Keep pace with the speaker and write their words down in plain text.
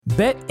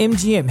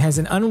BetMGM has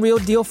an unreal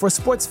deal for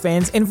sports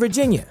fans in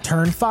Virginia.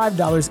 Turn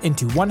 $5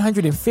 into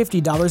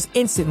 $150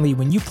 instantly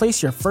when you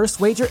place your first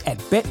wager at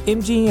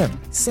BetMGM.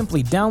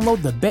 Simply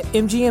download the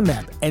BetMGM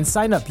app and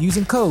sign up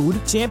using code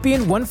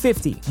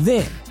Champion150.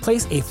 Then,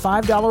 place a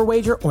 $5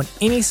 wager on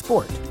any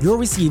sport. You'll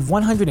receive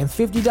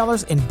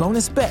 $150 in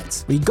bonus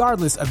bets,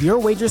 regardless of your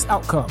wager's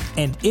outcome.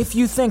 And if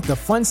you think the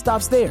fun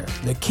stops there,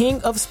 the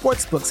King of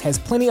Sportsbooks has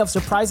plenty of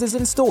surprises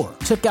in store.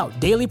 Check out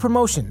daily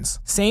promotions,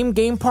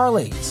 same-game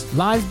parlays,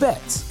 live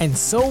bets, and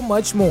so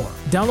much more.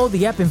 Download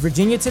the app in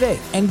Virginia today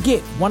and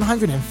get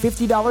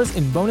 $150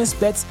 in bonus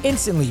bets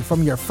instantly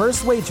from your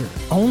first wager.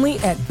 Only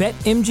at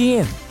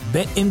BetMGM.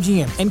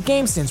 BetMGM and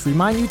GameSense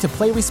remind you to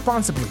play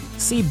responsibly.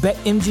 See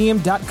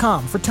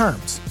BetMGM.com for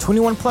terms.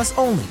 21 plus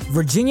only.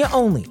 Virginia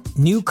only.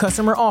 New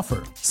customer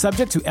offer.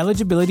 Subject to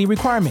eligibility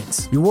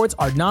requirements. Rewards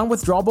are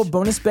non-withdrawable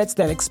bonus bets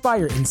that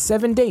expire in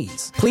 7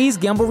 days. Please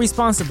gamble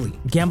responsibly.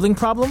 Gambling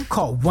problem?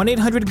 Call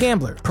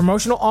 1-800-GAMBLER.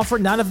 Promotional offer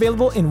not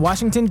available in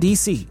Washington,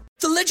 D.C.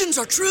 The legends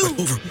are true.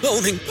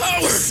 Overwhelming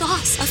power! The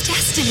sauce of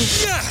destiny.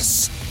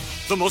 Yes!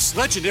 The most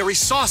legendary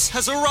sauce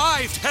has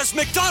arrived as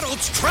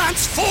McDonald's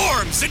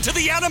transforms into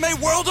the anime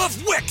world of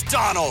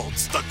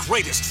WickDonald's. The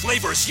greatest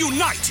flavors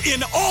unite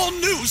in all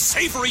new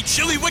savory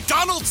chili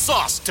McDonald's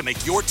sauce to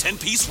make your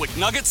 10-piece Wick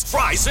Nuggets,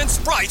 fries, and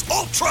Sprite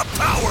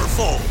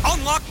ultra-powerful.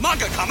 Unlock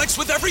manga comics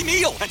with every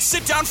meal and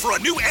sit down for a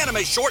new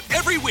anime short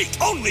every week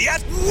only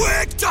at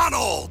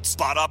WickDonald's.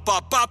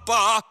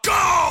 Ba-da-ba-ba-ba,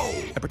 go!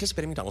 At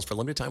participating McDonald's for a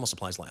limited time while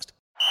supplies last.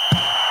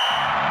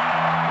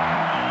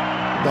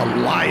 The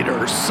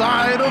lighter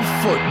side of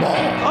football.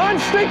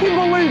 Unstinking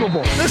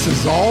believable. This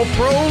is All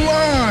Pro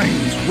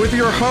Lines with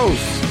your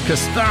hosts,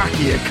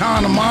 Kostaki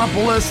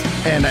Economopoulos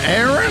and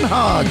Aaron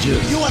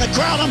Hodges. You want to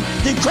crown them?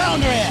 Then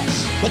crown their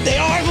ass. But they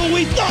are who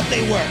we thought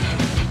they were.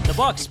 The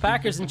Bucks,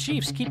 Packers, and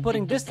Chiefs keep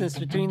putting distance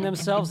between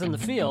themselves and the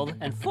field,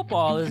 and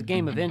football is a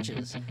game of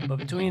inches. But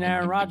between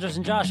Aaron Rodgers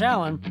and Josh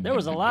Allen, there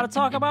was a lot of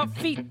talk about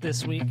feet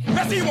this week.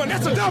 That's E1,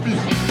 that's a W.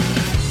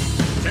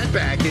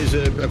 Setback is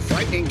a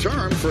frightening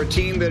term for a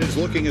team that is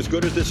looking as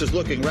good as this is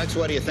looking. Rex,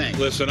 what do you think?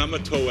 Listen, I'm a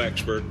toe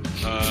expert.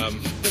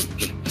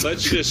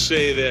 Let's just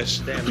say this.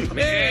 There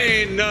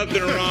ain't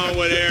nothing wrong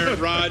with Aaron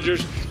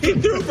Rodgers. He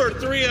threw for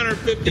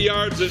 350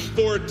 yards and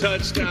 4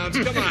 touchdowns.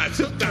 Come on,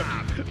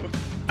 stop.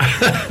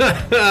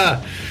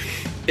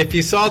 If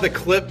you saw the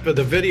clip, or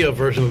the video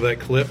version of that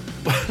clip,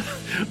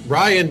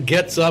 Ryan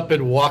gets up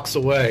and walks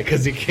away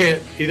because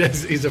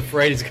he's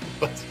afraid he's going to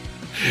bust.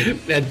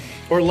 And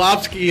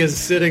Orlovsky is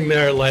sitting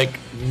there like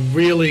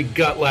really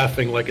gut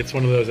laughing, like it's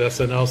one of those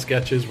SNL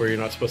sketches where you're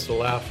not supposed to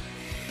laugh.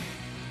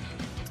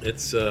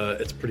 It's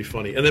pretty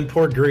funny. And then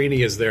poor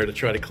Greeny is there to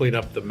try to clean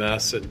up the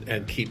mess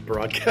and keep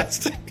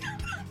broadcasting.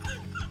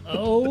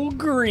 Oh,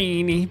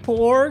 Greeny,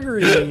 poor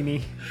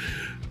Greeny.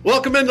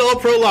 Welcome into All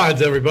Pro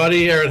Lines,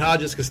 everybody. Aaron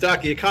Hodges,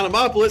 Kostaki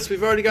Economopoulos.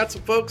 We've already got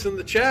some folks in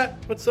the chat.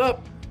 What's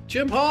up?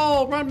 Jim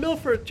Hall, Ron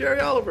Milford,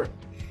 Jerry Oliver.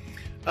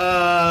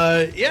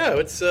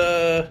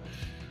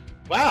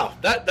 Wow,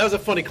 that was a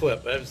funny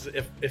clip.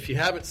 If you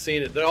haven't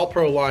seen it, the All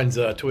Pro Lines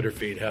Twitter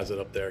feed has it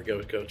up there.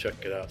 Go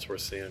check it out. It's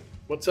worth seeing.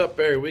 What's up,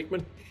 Barry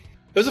Weekman?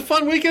 It was a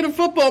fun weekend of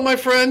football, my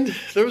friend.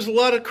 There was a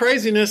lot of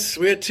craziness.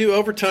 We had 2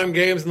 overtime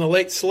games in the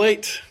late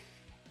slate.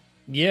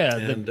 Yeah,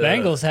 the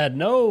Bengals had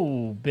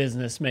no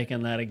business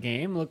making that a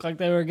game. Looked like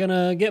they were going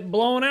to get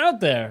blown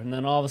out there. And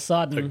then all of a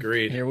sudden,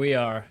 Here we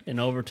are in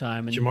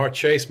overtime. And Jamar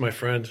Chase, my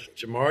friend.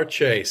 Jamar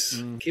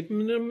Chase.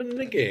 Keeping him in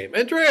the game.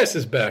 Andreas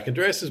is back.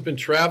 Andreas has been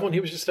traveling. He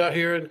was just out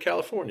here in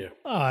California.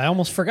 Oh, I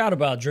almost forgot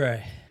about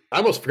Dre. I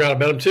almost forgot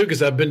about him, too,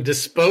 because I've been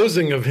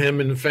disposing of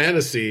him in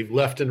fantasy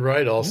left and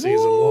right all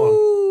season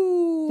long.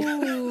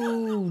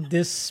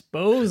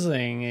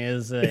 Disposing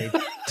is a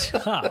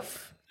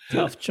tough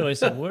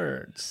choice of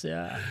words.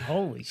 Yeah,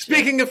 holy shit.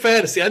 Speaking of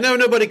fantasy, I know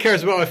nobody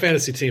cares about my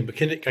fantasy team, but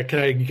can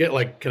I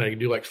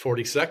do like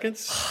 40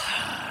 seconds?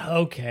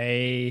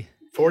 Okay.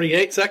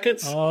 48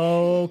 seconds?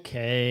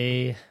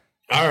 Okay.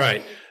 All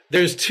right.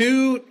 There's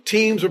 2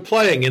 teams we're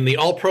playing in the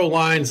All Pro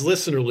Lines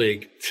Listener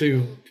League.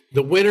 The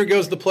winner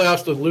goes to the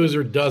playoffs, the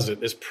loser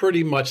doesn't. It's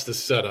pretty much the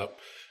setup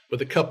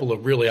with a couple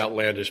of really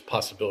outlandish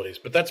possibilities.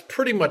 But that's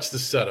pretty much the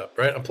setup,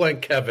 right? I'm playing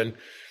Kevin.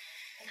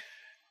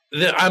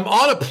 I'm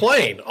on a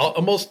plane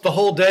almost the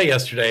whole day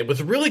yesterday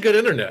with really good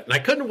internet. And I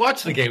couldn't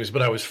watch the games,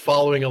 but I was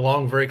following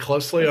along very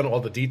closely on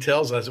all the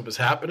details as it was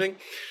happening.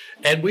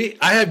 And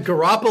I had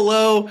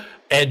Garoppolo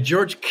and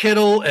George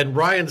Kittle and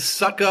Ryan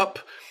Suckup,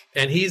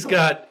 and he's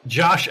got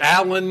Josh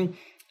Allen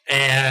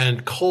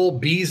and Cole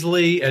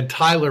Beasley and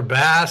Tyler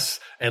Bass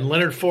and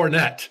Leonard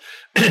Fournette.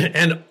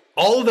 And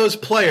all of those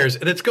players,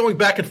 and it's going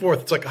back and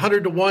forth. It's like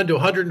 100 to 1 to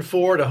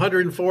 104 to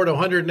 104 to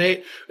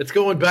 108. It's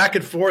going back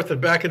and forth and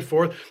back and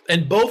forth.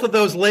 And both of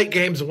those late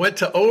games went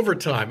to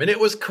overtime, and it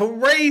was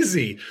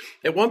crazy.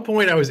 At one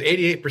point, I was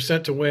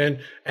 88% to win,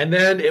 and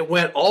then it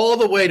went all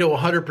the way to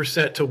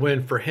 100% to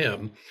win for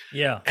him.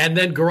 Yeah. And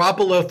then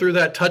Garoppolo threw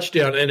that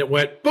touchdown, and it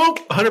went, boom,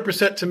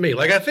 100% to me.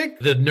 Like, I think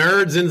the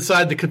nerds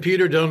inside the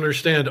computer don't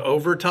understand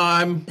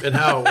overtime and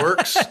how it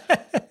works.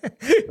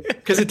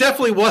 Because it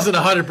definitely wasn't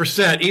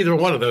 100% either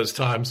one of those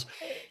times.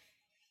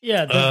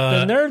 Yeah,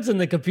 the nerds in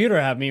the computer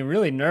have me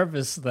really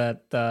nervous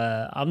that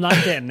I'm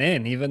not getting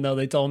in, even though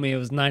they told me it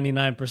was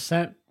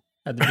 99%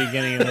 at the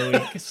beginning of the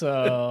week.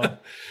 So...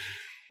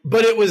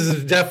 But it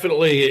was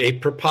definitely a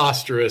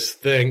preposterous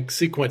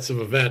sequence of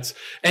events.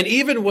 And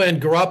even when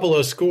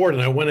Garoppolo scored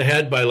and I went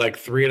ahead by like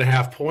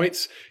 3.5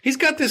 points, he's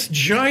got this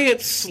giant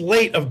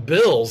slate of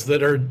Bills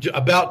that are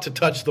about to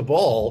touch the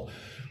ball.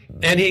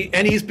 And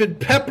he's been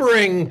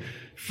peppering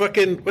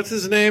fucking, what's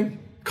his name?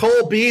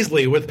 Cole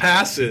Beasley with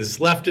passes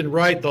left and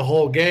right the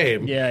whole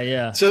game.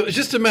 Yeah. So it was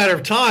just a matter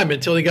of time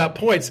until he got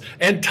points.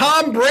 And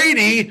Tom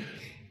Brady...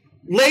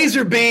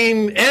 laser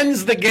beam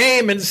ends the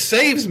game and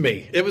saves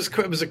me. It was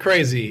a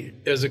crazy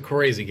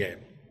game.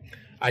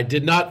 I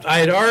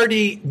had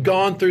already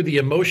gone through the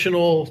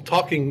emotional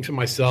talking to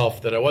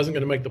myself that I wasn't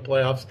going to make the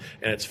playoffs,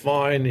 and it's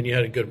fine, and you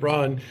had a good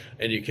run,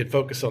 and you can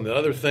focus on the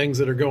other things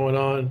that are going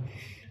on.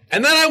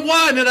 And then I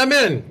won, and I'm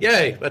in.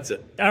 Yay, that's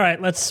it. All right,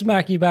 let's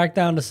smack you back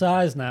down to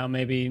size now.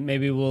 Maybe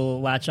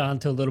we'll latch on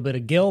to a little bit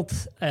of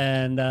guilt,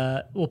 and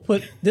we'll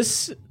put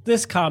this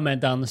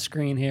comment on the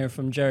screen here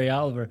from Jerry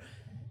Oliver.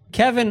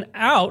 Kevin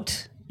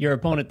out, your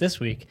opponent this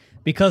week,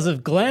 because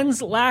of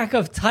Glenn's lack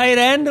of tight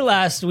end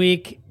last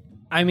week.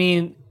 I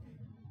mean,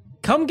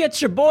 come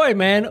get your boy,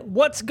 man.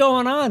 What's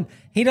going on?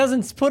 He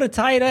doesn't put a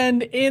tight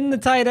end in the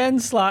tight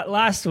end slot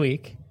last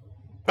week.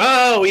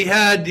 Oh, he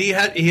had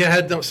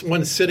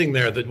one sitting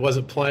there that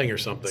wasn't playing or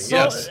something.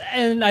 Yes.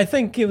 And I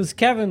think it was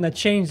Kevin that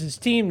changed his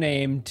team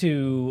name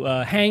to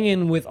hang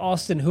in with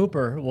Austin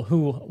Hooper,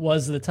 who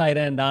was the tight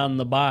end on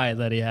the bye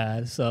that he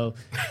had. So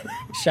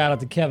shout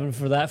out to Kevin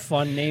for that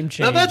fun name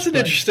change. Now that's an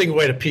interesting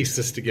way to piece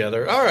this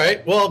together. All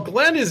right. Well,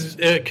 Glenn is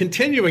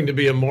continuing to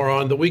be a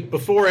moron the week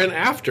before and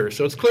after,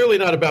 so it's clearly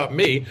not about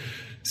me.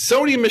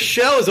 Sony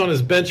Michel is on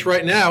his bench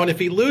right now, and if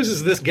he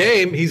loses this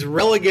game, he's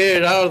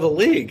relegated out of the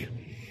league.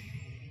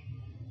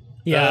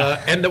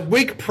 Yeah. And the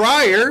week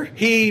prior,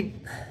 he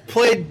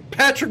played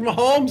Patrick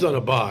Mahomes on a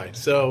bye.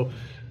 So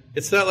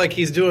it's not like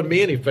he's doing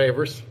me any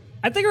favors.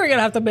 I think we're going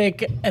to have to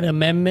make an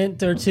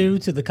amendment or two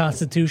to the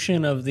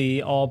constitution of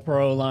the All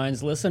Pro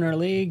Lines Listener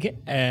League.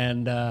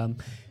 And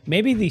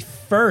maybe the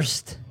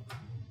first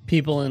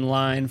people in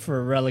line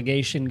for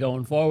relegation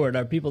going forward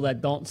are people that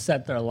don't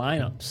set their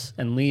lineups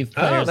and leave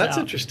players out. Oh, that's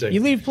interesting.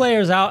 You leave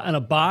players out on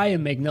a bye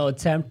and make no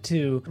attempt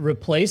to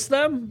replace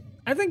them,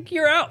 I think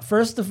you're out.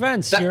 First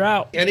offense, you're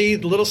out. Any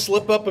little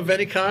slip up of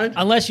any kind?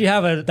 Unless you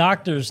have a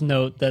doctor's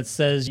note that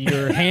says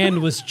your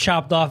hand was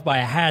chopped off by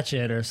a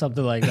hatchet or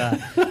something like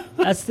that.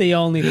 That's the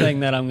only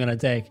thing that I'm going to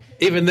take.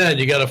 Even then,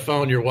 you got to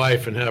phone your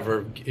wife and have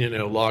her,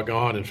 log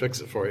on and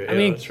fix it for you. I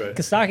mean, that's right.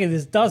 Kostaki,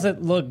 this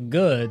doesn't look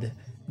good.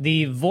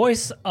 The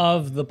voice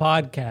of the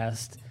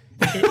podcast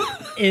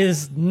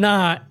is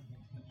not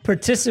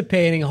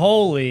participating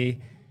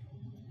wholly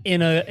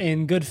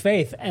in good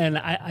faith, and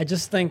I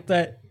just think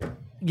that.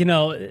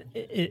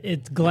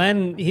 It's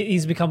Glenn.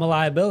 He's become a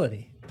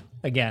liability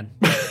again.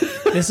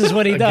 This is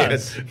what he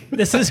does.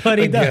 This is what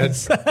he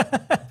does.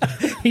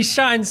 He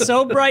shines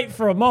so bright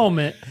for a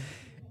moment,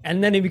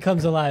 and then he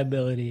becomes a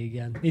liability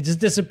again. He just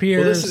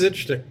disappears. Well, this is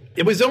interesting.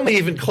 It was only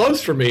even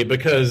close for me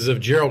because of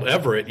Gerald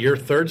Everett, your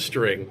third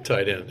string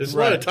tight end. There's a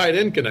lot of tight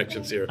end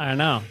connections here. I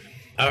know.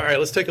 All right,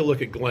 let's take a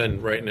look at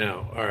Glenn right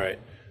now. All right.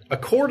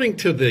 According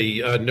to the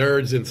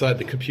nerds inside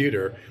the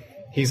computer,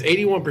 he's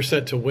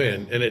 81% to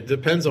win, and it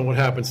depends on what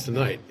happens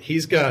tonight.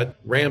 He's got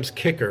Rams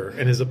kicker,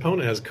 and his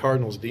opponent has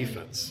Cardinals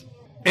defense.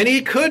 And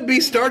he could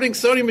be starting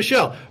Sony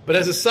Michel. But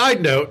as a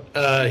side note,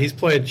 he's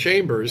playing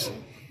Chambers,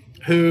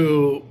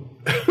 who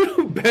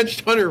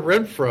benched Hunter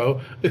Renfrow,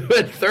 who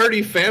had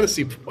 30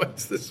 fantasy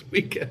points this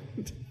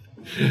weekend.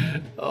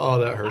 Oh,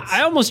 that hurts.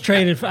 I almost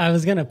traded. I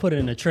was going to put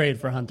in a trade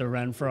for Hunter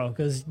Renfrow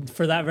because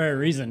for that very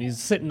reason. He's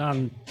sitting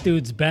on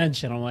dude's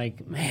bench, and I'm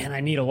like, man,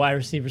 I need a wide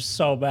receiver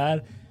so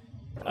bad.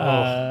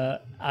 I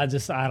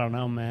don't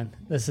know, man.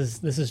 This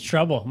is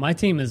trouble. My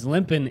team is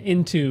limping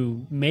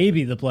into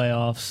maybe the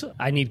playoffs.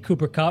 I need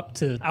Cooper Kupp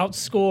to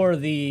outscore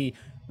the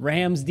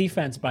Rams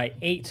defense by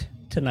 8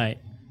 tonight.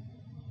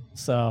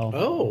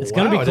 So it's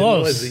going to be close. I didn't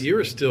realize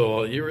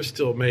that you were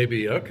still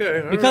maybe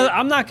okay. Because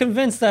I'm not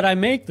convinced that I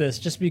make this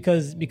just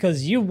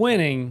because you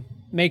winning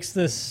makes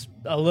this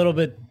a little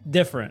bit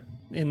different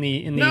in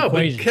the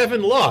equation. But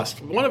Kevin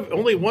lost.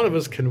 Only one of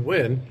us can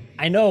win.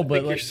 I know,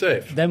 but you're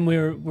safe. Then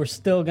we're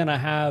still gonna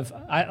have.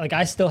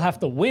 I still have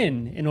to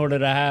win in order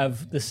to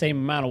have the same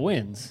amount of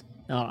wins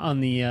on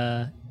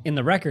the in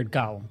the record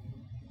column.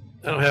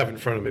 I don't have it in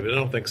front of me, but I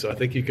don't think so. I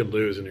think you could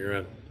lose and you're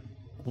in.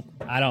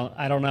 I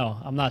don't know.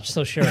 I'm not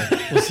so sure.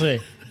 We'll see.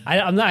 I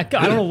don't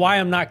know why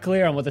I'm not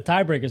clear on what the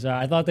tiebreakers are.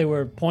 I thought they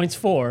were points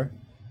for,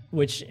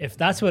 which if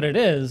that's what it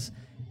is,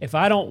 if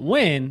I don't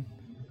win,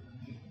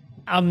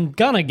 I'm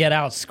going to get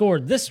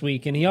outscored this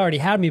week, and he already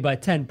had me by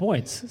 10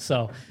 points.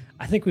 So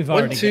I think we've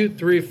already 1, 2,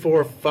 3,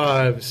 4,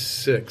 5,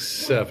 6,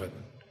 7.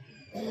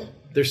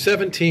 There's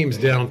 7 teams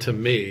down to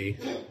me.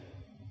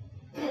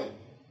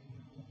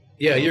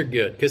 Yeah, you're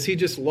good, because he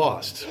just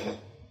lost.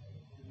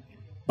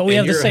 But we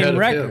have the same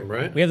record. Him,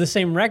 right? We have the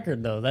same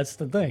record, though. That's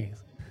the thing.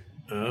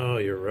 Oh,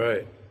 you're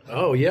right.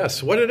 Oh, yeah.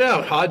 Sweat it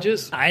out,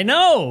 Hodges. I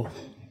know.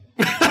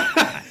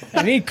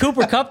 I need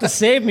Cooper Kupp to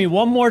save me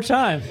one more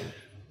time.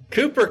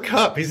 Cooper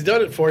Kupp, he's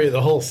done it for you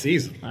the whole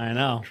season. I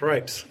know.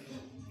 Cripes.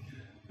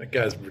 That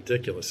guy's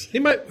ridiculous. He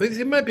might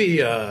be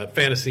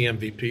fantasy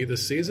MVP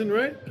this season,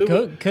 right?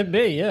 Could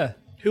be, yeah.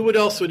 Who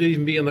else would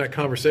even be in that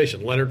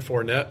conversation? Leonard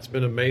Fournette's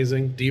been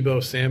amazing.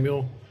 Deebo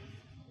Samuel.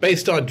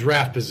 Based on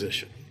draft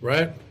position,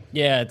 right?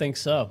 Yeah, I think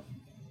so.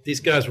 These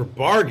guys were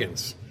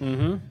bargains.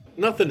 Mm-hmm.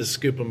 Nothing to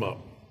scoop them up.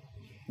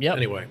 Yep.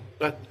 Anyway,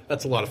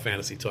 that's a lot of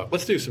fantasy talk.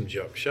 Let's do some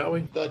jokes, shall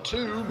we? The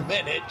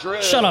 2-minute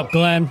drill. Shut up,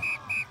 Glenn.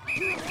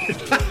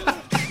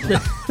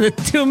 The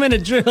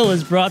 2-minute drill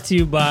is brought to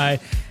you by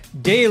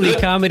Daily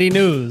Comedy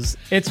News.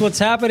 It's what's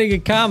happening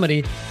in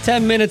comedy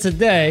 10 minutes a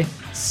day,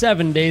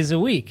 7 days a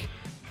week.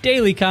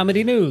 Daily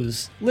Comedy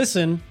News.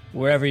 Listen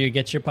wherever you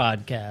get your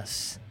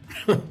podcasts.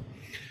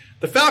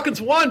 The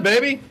Falcons won,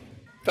 baby.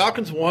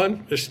 Falcons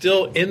won. They're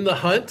still in the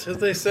hunt, as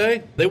they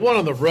say. They won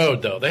on the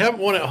road, though. They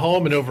haven't won at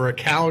home in over a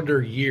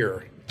calendar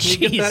year.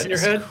 Can you get that in your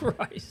head?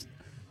 Christ.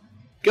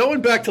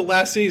 Going back to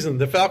last season,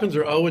 the Falcons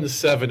are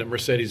 0-7 at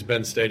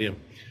Mercedes-Benz Stadium.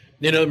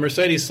 You know, the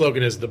Mercedes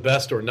slogan is the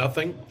best or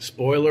nothing.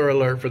 Spoiler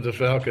alert for the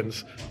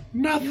Falcons.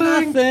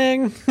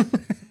 Nothing.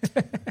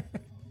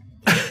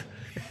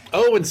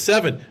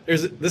 0-7.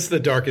 This is the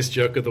darkest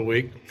joke of the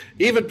week.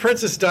 Even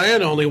Princess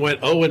Diana only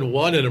went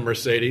 0-1 in a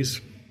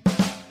Mercedes.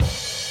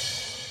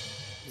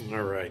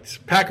 All right.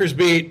 Packers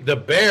beat the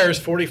Bears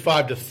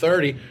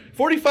 45-30.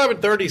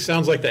 45-30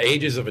 sounds like the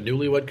ages of a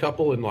newlywed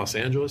couple in Los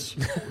Angeles.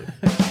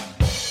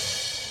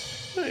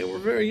 Hey, we're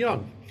very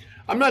young.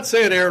 I'm not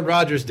saying Aaron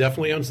Rodgers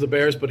definitely owns the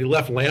Bears, but he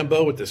left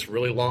Lambeau with this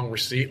really long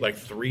receipt, like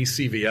 3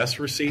 CVS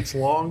receipts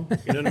long.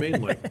 You know what I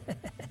mean? Like,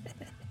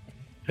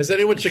 has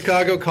anyone in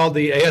Chicago called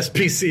the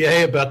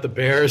ASPCA about the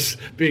Bears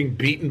being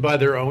beaten by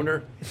their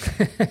owner?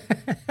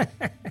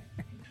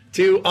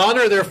 To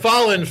honor their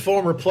fallen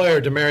former player,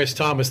 Demaryius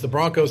Thomas, the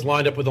Broncos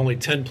lined up with only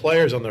 10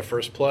 players on their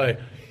first play.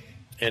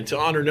 And to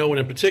honor no one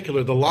in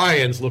particular, the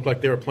Lions looked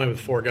like they were playing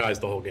with 4 guys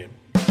the whole game.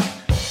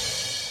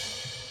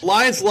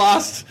 Lions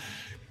lost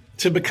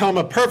to become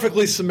a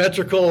perfectly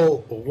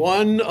symmetrical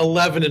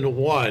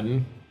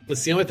 1-11-1.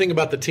 That's the only thing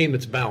about the team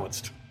that's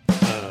balanced.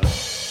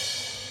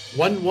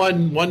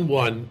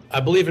 1-1-1-1.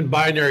 I believe in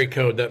binary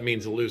code, that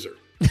means a loser.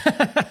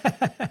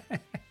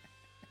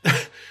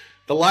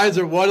 The Lions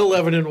are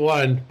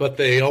 1-11-1, but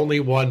they only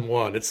won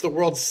 1. It's the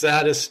world's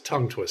saddest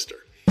tongue twister.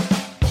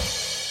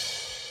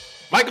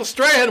 Michael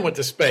Strahan went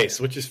to space,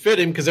 which is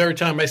fitting because every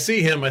time I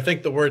see him, I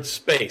think the word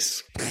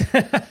space.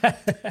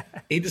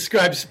 He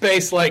describes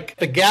space like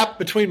the gap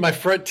between my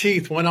front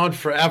teeth went on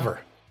forever.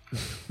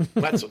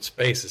 That's what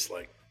space is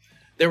like.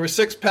 There were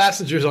 6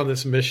 passengers on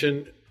this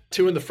mission,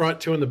 2 in the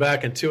front, 2 in the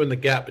back, and 2 in the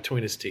gap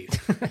between his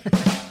teeth.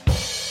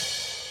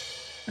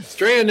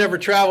 Strahan never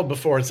traveled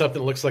before in something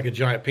that looks like a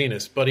giant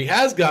penis, but he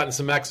has gotten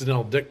some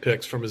accidental dick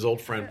pics from his old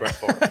friend Brett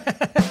Favre.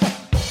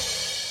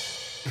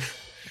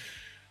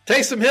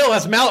 Taysom Hill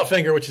has mallet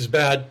finger, which is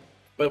bad,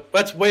 but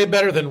that's way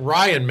better than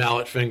Ryan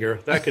mallet finger.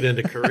 That could end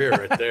a career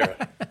right there.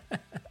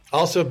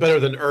 Also better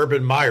than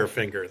Urban Meyer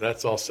finger.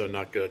 That's also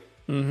not good.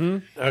 Mm-hmm.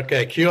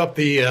 Okay, cue up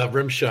the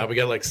rim shot. We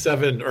got like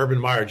 7 Urban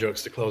Meyer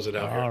jokes to close it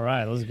out here. All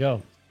right, let's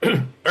go.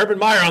 Urban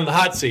Meyer on the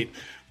hot seat.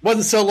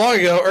 Wasn't so long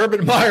ago,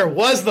 Urban Meyer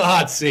was the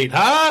hot seat,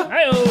 huh?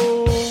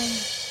 Hi-oh.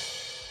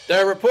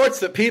 There are reports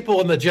that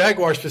people in the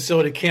Jaguars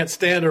facility can't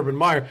stand Urban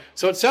Meyer,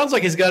 so it sounds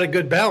like he's got a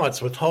good balance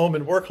with home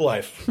and work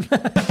life.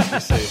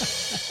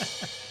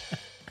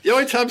 The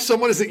only time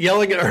someone isn't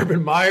yelling at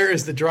Urban Meyer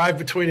is the drive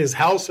between his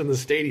house and the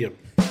stadium.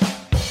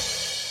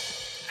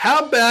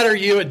 How bad are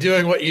you at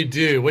doing what you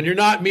do when you're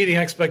not meeting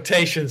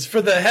expectations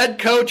for the head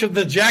coach of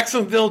the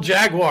Jacksonville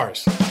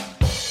Jaguars?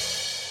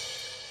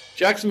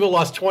 Jacksonville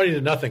lost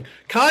 20-0.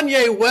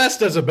 Kanye West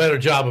does a better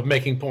job of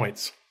making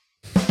points.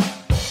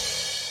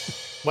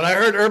 When I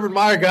heard Urban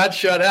Meyer got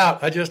shut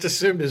out, I just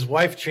assumed his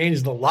wife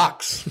changed the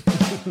locks.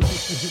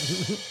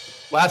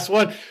 Last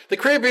one. The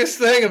creepiest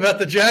thing about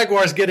the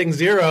Jaguars getting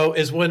 0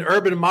 is when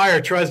Urban Meyer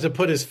tries to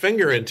put his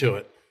finger into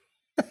it.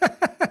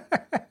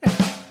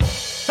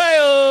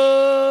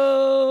 Hi-oh!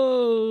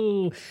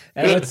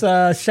 And let's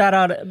shout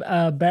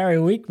out Barry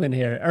Weekman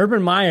here.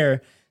 Urban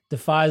Meyer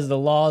defies the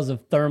laws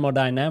of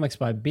thermodynamics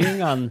by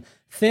being on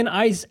thin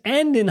ice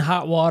and in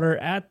hot water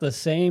at the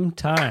same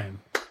time.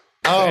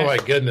 Oh, my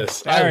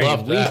goodness. Barry I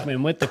love that.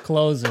 Weekman with the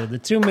closer. The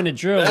 2-minute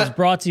drill is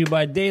brought to you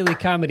by Daily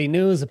Comedy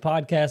News, a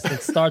podcast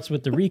that starts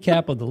with the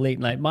recap of the late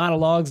night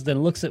monologues,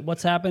 then looks at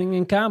what's happening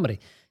in comedy.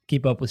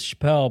 Keep up with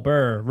Chappelle,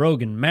 Burr,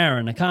 Rogan,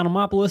 Maron,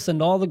 Economopoulos,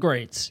 and all the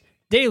greats.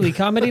 Daily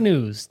Comedy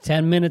News,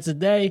 10 minutes a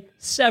day,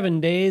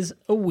 7 days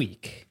a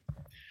week.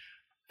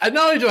 Not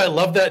only do I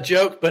love that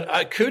joke,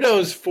 but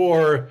kudos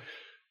for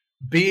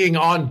being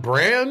on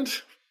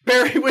brand,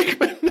 Barry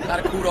Wickman. A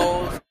lot of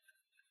kudos.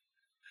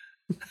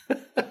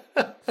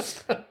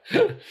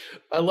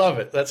 I love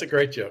it. That's a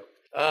great joke.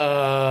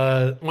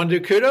 Want to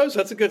do kudos?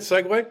 That's a good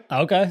segue.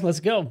 Okay, let's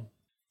go.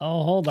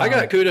 Oh, hold on. I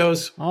got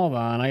kudos. Hold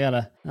on. I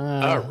gotta.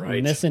 All right.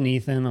 I'm missing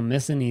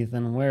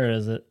Ethan. Where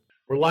is it?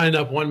 We're lining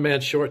up one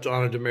man short to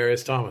honor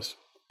Demaryius Thomas.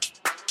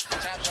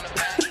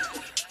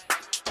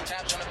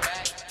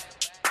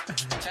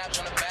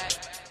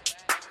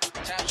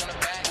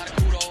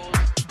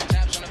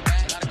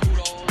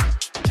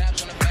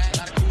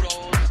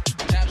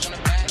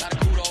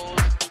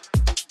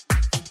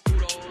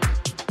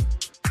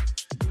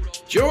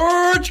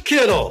 George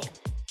Kittle.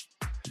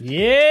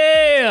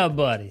 Yeah,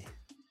 buddy.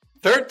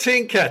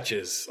 13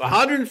 catches,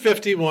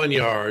 151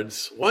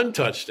 yards, 1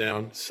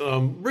 touchdown,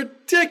 some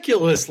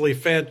ridiculously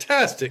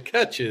fantastic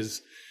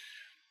catches,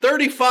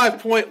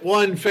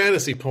 35.1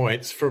 fantasy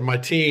points for my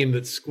team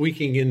that's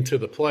squeaking into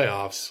the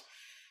playoffs.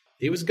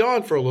 He was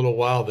gone for a little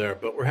while there,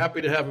 but we're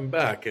happy to have him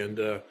back.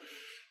 And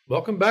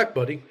welcome back,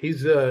 buddy.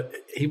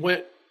 He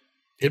went,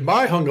 in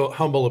my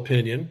humble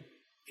opinion,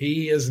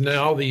 he is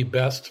now the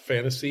best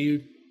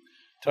fantasy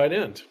tight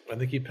end. I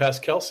think he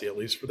passed Kelsey, at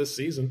least for this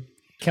season.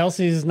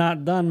 Kelsey's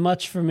not done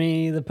much for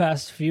me the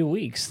past few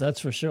weeks, that's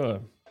for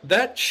sure.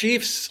 That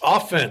Chiefs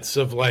offense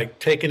of like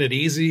taking it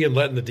easy and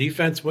letting the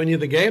defense win you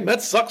the game,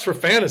 that sucks for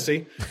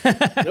fantasy.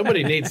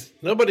 Nobody needs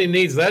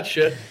that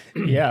shit.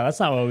 Yeah, that's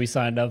not what we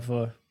signed up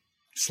for.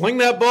 Sling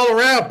that ball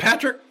around,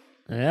 Patrick.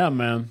 Yeah,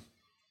 man.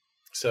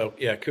 So,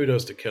 yeah,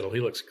 kudos to Kittle.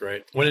 He looks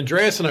great. When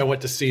Andreas and I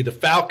went to see the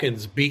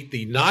Falcons beat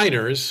the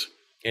Niners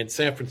in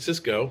San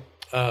Francisco,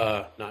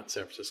 not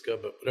San Francisco,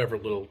 but whatever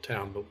little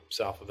town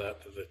south of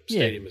that the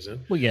stadium is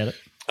in. We get it.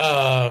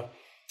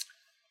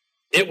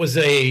 It was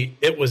a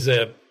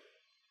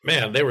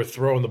man, they were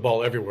throwing the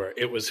ball everywhere.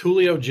 It was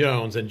Julio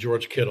Jones and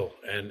George Kittle,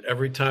 and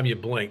every time you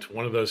blinked,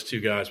 one of those two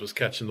guys was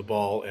catching the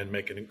ball and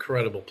making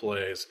incredible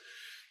plays.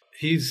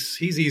 He's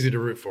easy to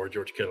root for,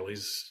 George Kittle.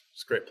 He's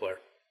a great player,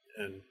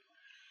 and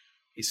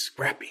he's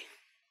scrappy.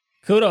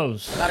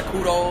 Kudos. A lot of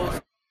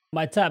kudos.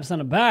 My taps on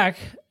the back,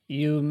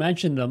 you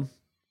mentioned them.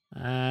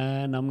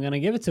 And I'm going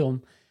to give it to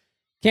them.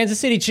 Kansas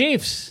City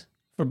Chiefs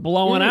for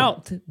blowing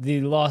out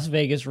the Las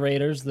Vegas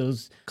Raiders,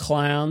 those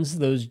clowns,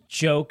 those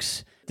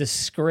jokes,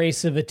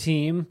 disgrace of a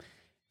team.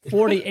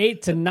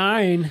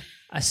 48-9,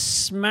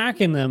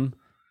 smacking them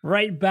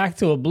right back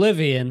to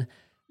oblivion.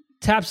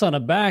 Taps on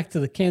the back to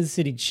the Kansas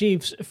City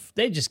Chiefs.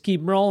 They just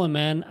keep rolling,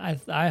 man.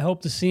 I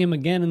hope to see them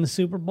again in the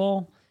Super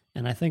Bowl,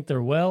 and I think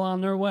they're well on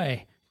their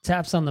way.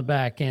 Taps on the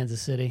back,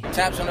 Kansas City.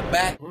 Taps on the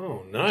back.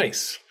 Oh,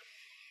 nice.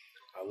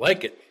 I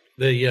like it.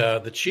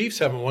 The Chiefs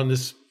haven't won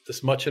this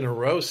much in a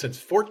row since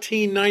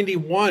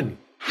 1491.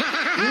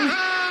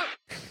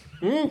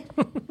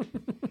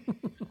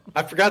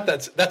 I forgot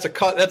that's a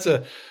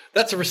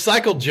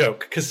recycled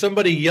joke because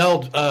somebody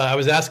yelled. I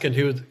was asking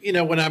who,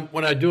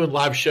 when I do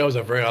live shows,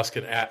 I very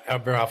often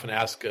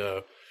ask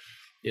who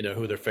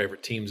their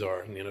favorite teams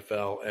are in the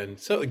NFL, and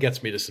so it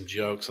gets me to some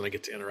jokes, and I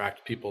get to interact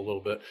with people a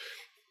little bit,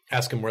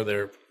 ask them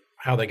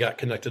how they got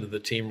connected to the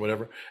team or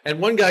whatever. And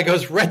one guy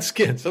goes,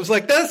 Redskins. I was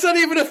like, that's not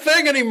even a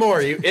thing anymore,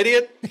 you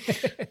idiot.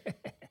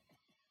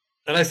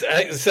 And I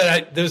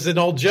said, there's an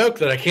old joke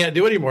that I can't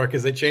do anymore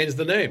because they changed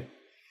the name.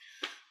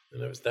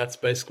 And that's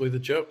basically the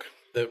joke.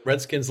 The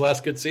Redskins'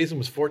 last good season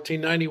was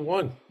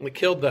 1491. We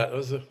killed that.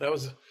 That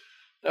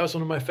was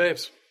one of my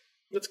faves.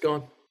 It's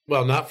gone.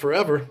 Well, not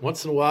forever.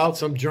 Once in a while,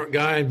 some drunk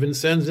guy in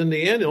Vincennes,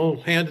 Indiana, will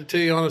hand it to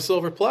you on a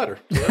silver platter.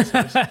 So that's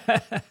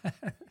nice.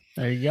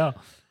 There you go.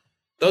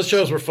 Those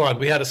shows were fun.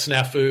 We had a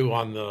snafu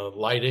on the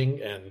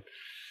lighting, and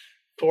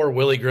poor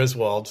Willie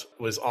Griswold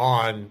was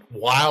on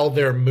while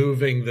they're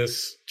moving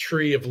this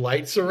tree of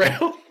lights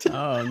around.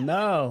 Oh,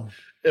 no.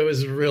 It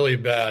was really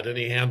bad, and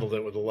he handled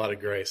it with a lot of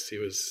grace. He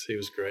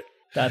was great.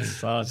 That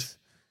sucks.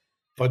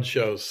 Fun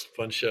shows.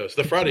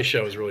 The Friday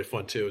show was really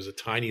fun, too. It was a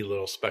tiny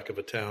little speck of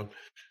a town,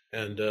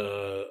 and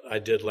I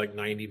did like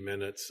 90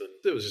 minutes, and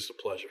it was just a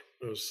pleasure.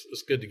 It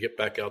was good to get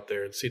back out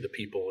there and see the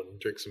people and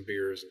drink some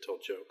beers and tell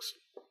jokes.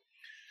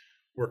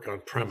 Work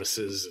on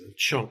premises and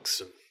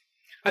chunks. And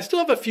I still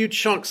have a few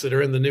chunks that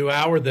are in the new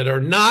hour that are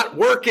not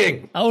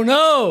working. Oh,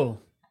 no.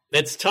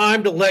 It's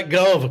time to let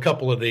go of a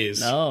couple of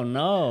these. Oh,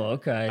 no.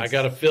 Okay. I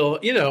got to fill,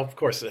 of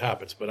course it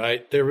happens,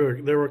 but there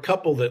were a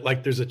couple that,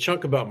 like, there's a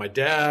chunk about my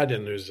dad,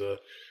 and there's the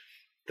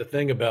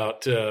thing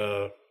about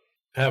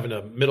having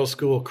a middle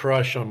school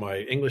crush on my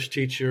English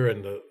teacher,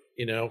 and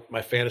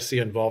my fantasy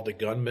involved a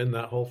gunman,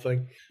 that whole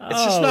thing.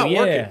 It's just not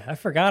working. I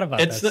forgot about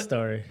that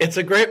story. It's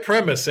a great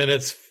premise, and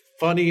it's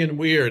funny and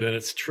weird, and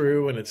it's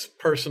true, and it's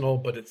personal,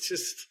 but it's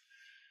just,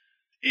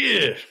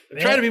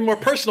 trying to be more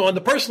personal, and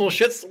the personal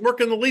shit's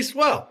working the least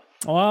well.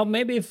 Well,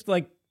 maybe if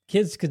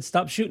kids could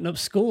stop shooting up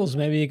schools,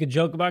 maybe you could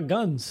joke about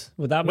guns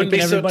without making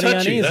everybody so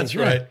touchy. uneasy. That's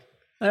right.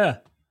 Yeah.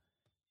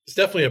 It's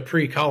definitely a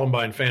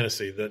pre-Columbine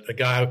fantasy that a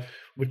guy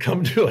would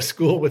come to a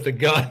school with a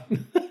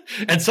gun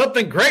and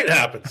something great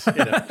happens.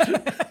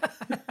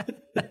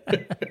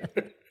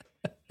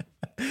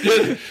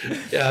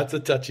 Yeah, it's a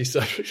touchy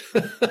subject.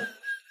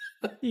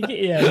 You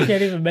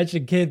can't even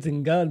mention kids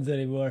and guns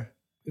anymore.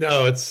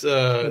 No, it's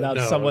without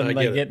someone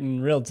like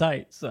getting real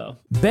tight. So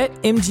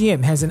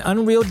BetMGM has an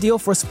unreal deal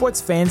for sports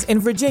fans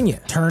in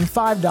Virginia. Turn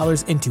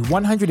 $5 into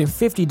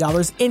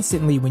 $150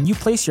 instantly when you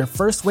place your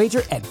first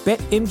wager at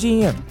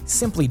BetMGM.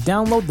 Simply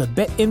download the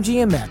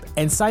BetMGM app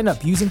and sign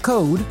up using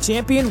code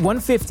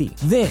Champion150.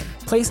 Then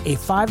place a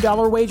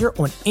 $5 wager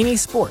on any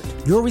sport.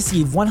 You'll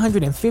receive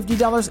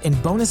 $150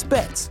 in bonus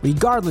bets,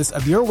 regardless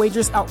of your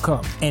wager's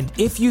outcome. And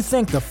if you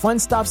think the fun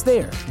stops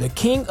there, the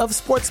king of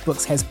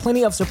sportsbooks has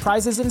plenty of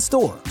surprises in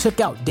store. Check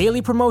out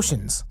daily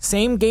promotions,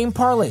 same-game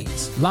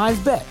parlays,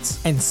 live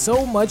bets, and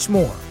so much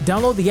more.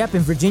 Download the app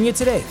in Virginia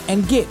today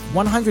and get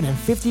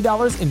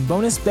 $150 in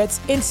bonus bets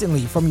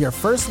instantly from your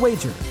first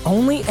wager.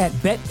 Only at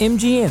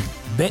BetMGM.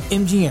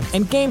 BetMGM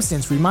and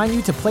GameSense remind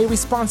you to play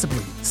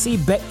responsibly. See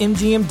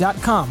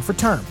BetMGM.com for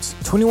terms.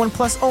 21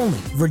 plus only.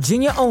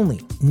 Virginia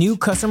only. New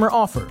customer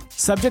offer.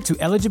 Subject to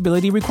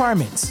eligibility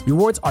requirements.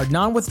 Rewards are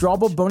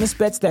non-withdrawable bonus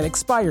bets that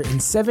expire in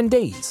 7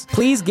 days.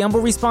 Please gamble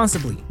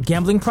responsibly.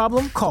 Gambling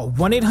problem? Call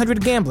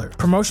 1-800-GAMBLER.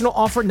 Promotional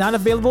offer not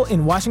available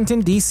in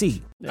Washington,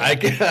 D.C. I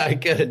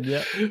get it.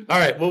 Yeah. All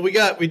right. Well,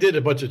 we did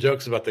a bunch of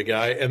jokes about the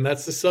guy, and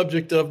that's the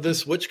subject of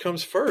this. Which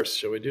comes first?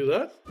 Shall we do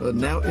that?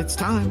 Now it's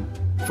time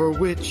for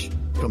which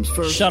comes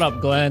first. Shut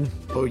up, Glenn.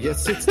 Oh,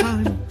 yes, it's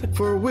time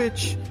for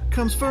which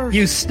comes first.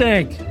 You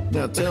stink.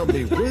 Now tell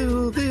me,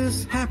 will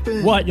this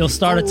happen? What, you'll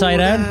start a tight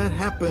end? That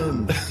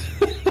happens.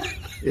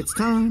 It's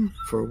time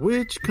for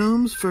which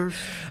comes first.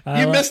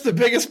 You missed the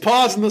biggest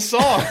pause in the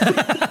song.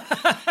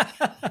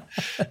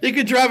 You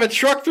could drive a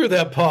truck through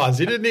that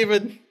pause. You didn't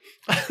even...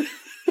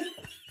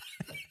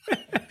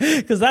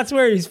 Because that's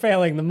where he's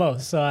failing the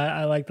most, so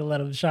I like to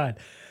let him shine.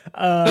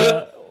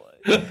 All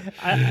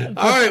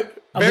right,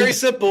 very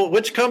simple.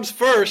 Which comes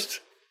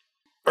first?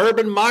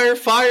 Urban Meyer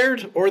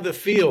fired or the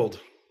field?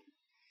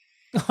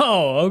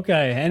 Oh,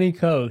 okay. Any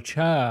coach.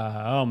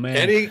 Oh, man.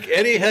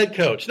 Any head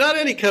coach. Not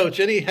any coach,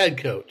 any head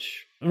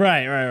coach.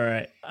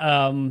 Right.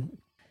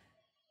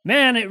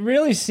 Man, it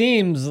really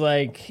seems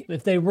like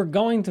if they were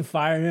going to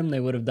fire him,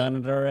 they would have done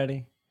it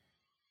already.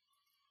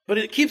 But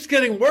it keeps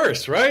getting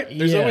worse, right?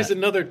 There's always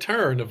another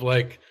turn of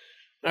like,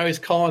 now he's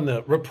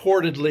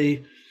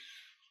reportedly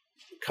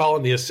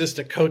calling the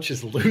assistant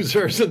coaches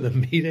losers in the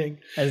meeting.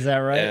 Is that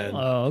right? And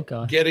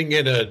okay. Getting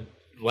in a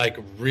like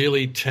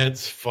really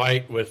tense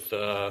fight with,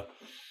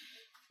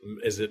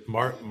 is it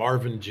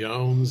Marvin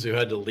Jones, who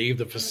had to leave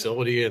the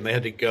facility and they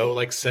had to go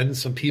like send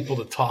some people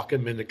to talk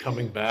him into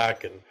coming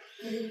back.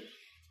 And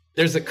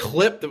there's a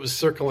clip that was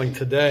circling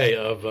today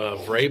of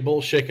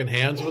Vrabel shaking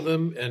hands with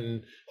him,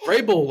 and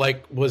Vrabel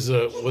like was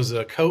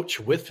a coach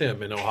with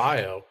him in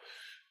Ohio,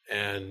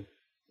 and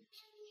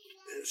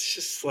it's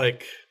just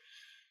like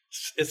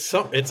it's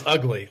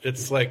ugly.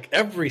 It's like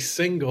every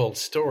single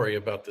story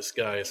about this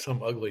guy is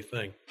some ugly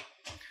thing.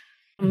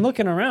 I'm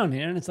looking around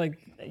here, and it's like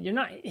you're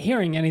not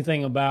hearing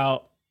anything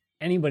about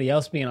anybody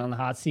else being on the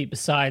hot seat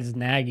besides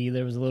Nagy.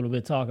 There was a little bit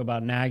of talk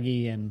about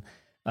Nagy and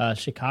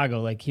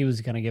Chicago, like he was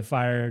going to get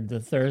fired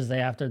the Thursday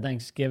after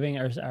Thanksgiving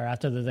or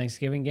after the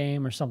Thanksgiving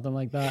game or something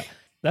like that.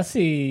 That's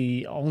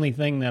the only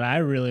thing that I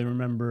really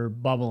remember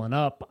bubbling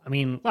up. I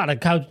mean, a lot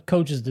of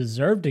coaches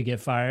deserve to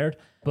get fired,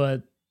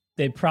 but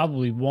they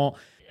probably won't.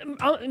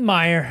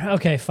 Meyer,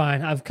 okay,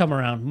 fine. I've come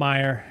around.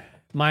 Meyer's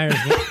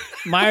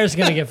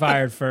going to get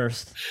fired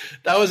first.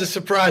 That was a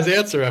surprise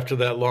answer after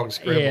that long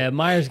scribble. Yeah,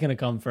 Meyer's going to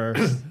come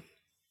first.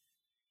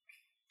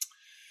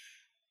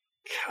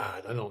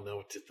 God, I don't know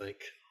what to think.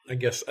 I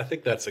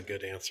think that's a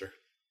good answer.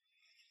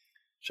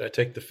 Should I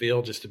take the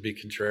field just to be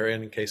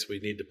contrarian in case we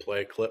need to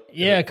play a clip?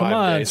 Yeah, come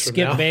on,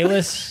 Skip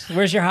Bayless.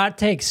 Where's your hot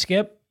take,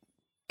 Skip?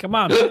 Come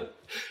on.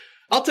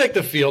 I'll take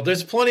the field.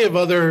 There's plenty of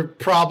other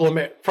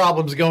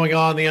problems going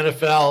on in the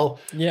NFL.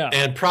 Yeah.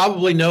 And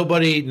probably no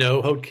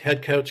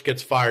head coach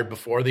gets fired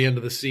before the end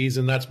of the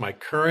season. That's my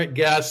current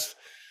guess.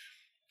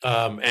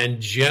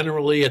 And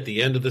generally at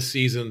the end of the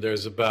season,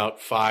 there's about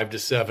 5 to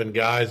 7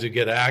 guys who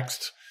get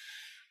axed.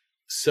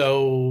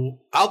 So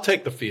I'll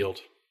take the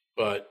field,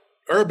 but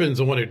Urban's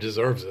the one who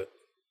deserves it.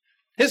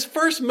 His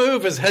first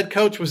move as head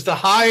coach was to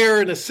hire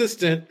an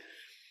assistant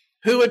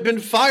who had been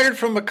fired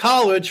from a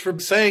college for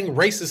saying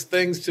racist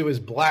things to his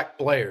black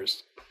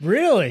players.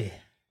 Really?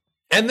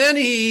 And then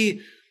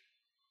he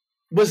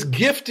was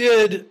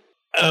gifted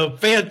a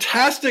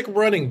fantastic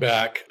running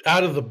back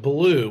out of the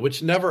blue,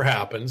 which never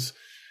happens.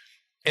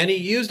 And he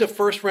used a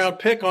first-round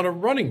pick on a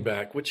running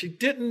back, which he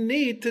didn't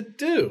need to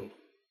do.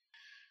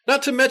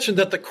 Not to mention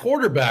that the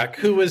quarterback,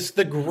 who was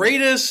the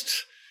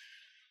greatest,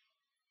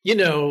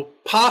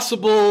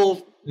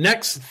 possible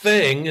next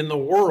thing in the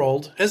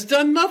world, has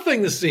done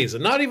nothing this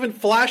season. Not even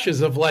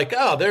flashes of like,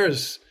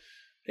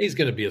 he's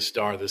going to be a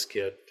star, this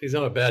kid. He's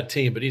on a bad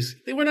team, but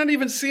we're not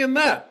even seeing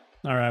that.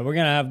 All right, we're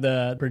going to have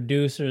the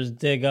producers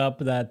dig up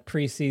that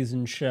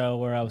preseason show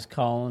where I was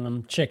calling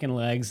him chicken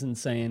legs and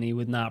saying he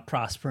would not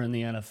prosper in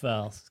the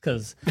NFL,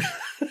 because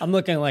I'm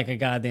looking like a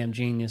goddamn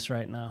genius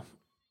right now.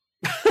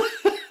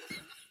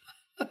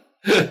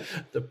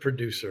 The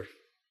producer.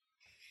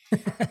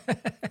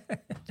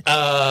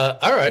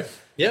 All right.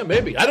 Yeah,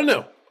 maybe. I don't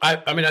know.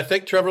 I mean, I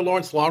think Trevor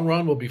Lawrence long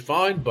run will be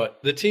fine,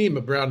 but the team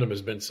around him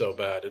has been so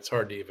bad. It's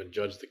hard to even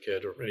judge the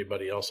kid or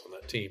anybody else on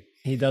that team.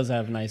 He does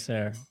have nice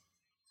hair.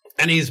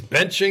 And he's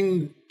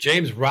benching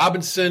James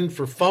Robinson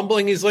for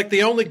fumbling. He's like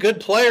the only good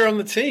player on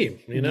the team.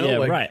 You know, yeah,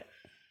 like, right.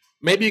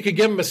 Maybe you could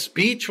give him a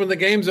speech when the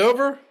game's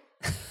over.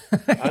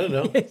 I don't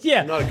know.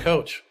 Yeah. I'm not a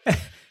coach.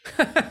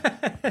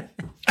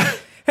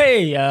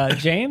 Hey,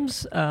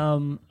 James,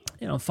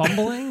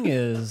 fumbling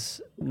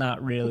is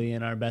not really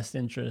in our best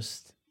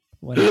interest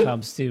when it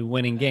comes to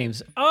winning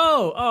games.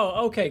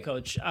 Oh, okay,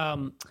 Coach.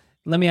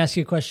 Let me ask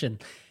you a question.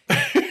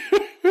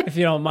 If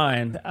you don't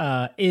mind,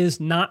 is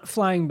not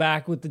flying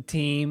back with the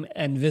team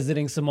and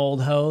visiting some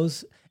old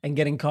hoes and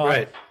getting caught,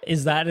 right,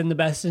 is that in the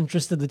best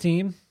interest of the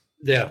team?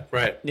 Yeah,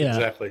 right. Yeah,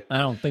 exactly. I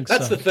don't think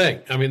That's so. the thing.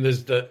 I mean,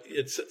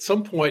 it's at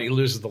some point he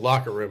loses the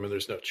locker room and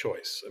there's no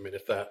choice. I mean,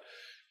 if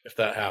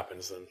that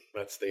happens, then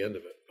that's the end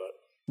of it. But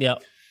yeah,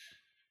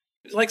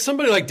 like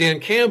somebody like Dan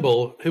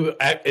Campbell, who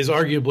is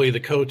arguably the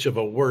coach of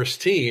a worse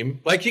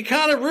team, like you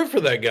kind of root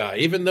for that guy,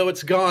 even though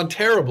it's gone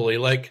terribly.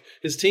 Like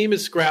his team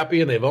is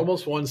scrappy and they've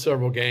almost won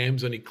several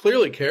games, and he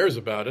clearly cares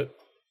about it,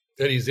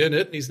 and he's in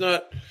it.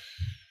 And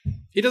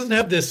he doesn't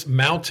have this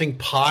mounting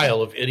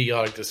pile of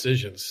idiotic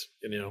decisions,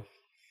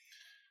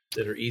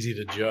 that are easy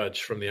to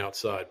judge from the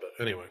outside. But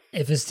anyway,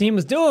 if his team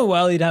was doing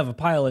well, he'd have a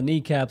pile of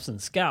kneecaps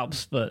and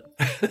scalps, but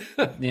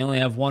they only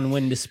have one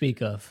win to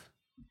speak of.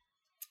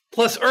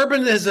 Plus,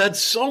 Urban has had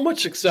so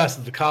much success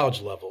at the college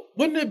level.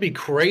 Wouldn't it be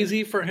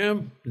crazy for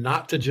him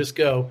not to just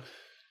go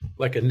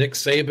like a Nick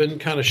Saban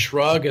kind of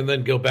shrug and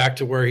then go back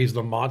to where he's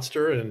the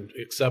monster and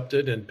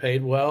accepted and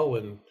paid well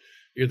and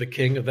you're the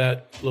king of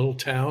that little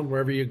town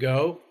wherever you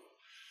go?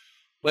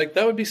 Like,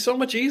 that would be so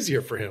much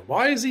easier for him.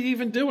 Why is he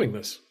even doing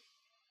this?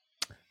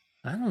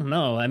 I don't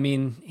know. I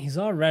mean, he's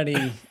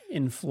already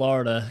in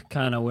Florida,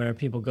 kind of where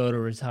people go to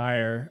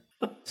retire.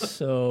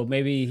 So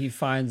maybe he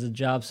finds a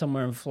job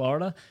somewhere in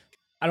Florida.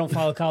 I don't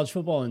follow college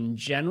football in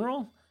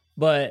general,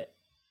 but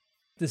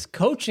this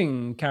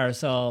coaching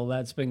carousel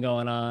that's been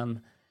going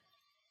on,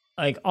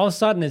 like all of a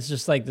sudden it's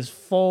just like this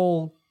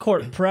full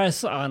court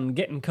press on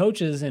getting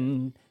coaches,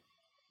 and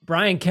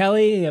Brian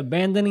Kelly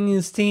abandoning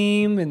his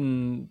team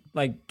and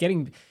like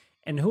getting,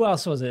 and who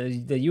else was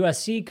it? The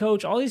USC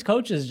coach, all these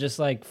coaches just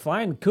like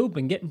flying the coop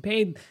and getting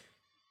paid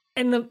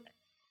an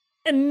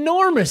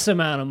enormous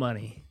amount of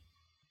money.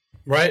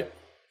 Right.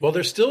 Well,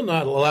 they're still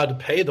not allowed to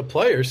pay the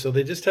players, so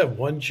they just have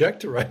one check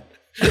to write.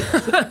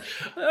 All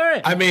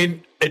right. I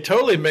mean, it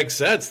totally makes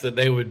sense that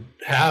they would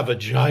have a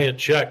giant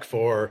check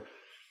for,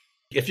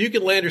 if you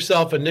can land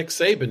yourself a Nick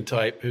Saban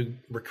type who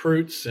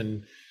recruits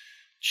and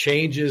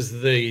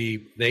changes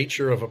the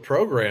nature of a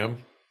program,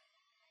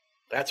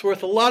 that's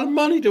worth a lot of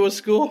money to a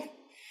school.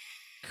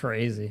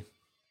 Crazy.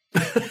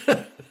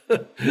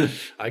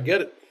 I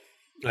get it.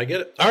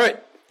 All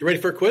right. You ready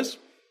for a quiz?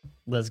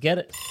 Let's get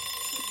it.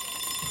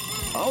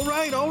 All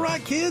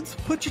right, kids.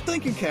 Put your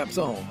thinking caps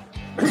on.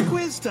 It's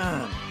quiz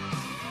time.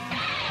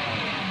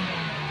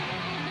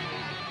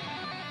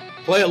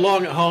 Play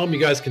along at home. You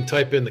guys can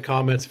type in the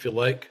comments if you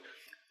like.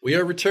 We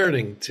are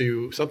returning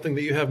to something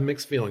that you have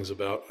mixed feelings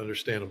about,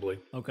 understandably.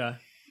 Okay.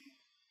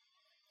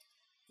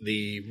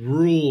 The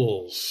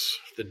rules,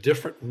 the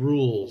different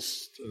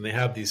rules, and they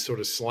have these sort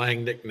of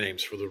slang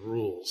nicknames for the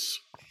rules.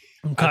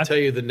 Okay. I'll tell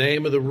you the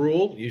name of the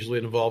rule. Usually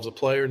it involves a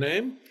player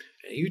name.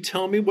 And you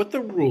tell me what the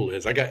rule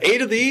is. I got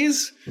 8 of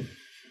these,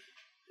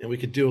 and we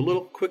could do a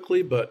little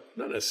quickly, but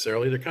not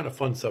necessarily. They're kind of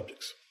fun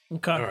subjects.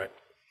 Okay. All right.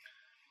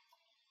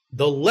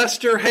 The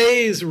Lester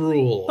Hayes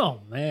rule.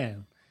 Oh,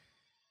 man.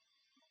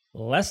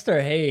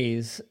 Lester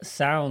Hayes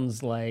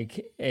sounds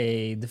like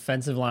a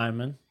defensive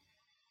lineman.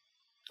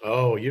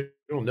 Oh, you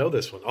don't know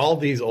this one. All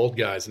these old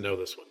guys know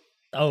this one.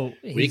 Oh,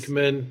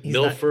 Weekman,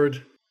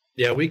 Milford.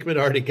 Yeah, Weekman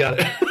already got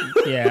it.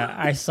 Yeah,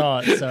 I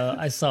saw it,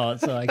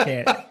 so I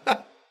can't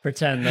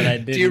pretend that I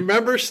didn't. Do you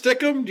remember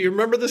Stickum? Do you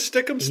remember the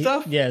Stickum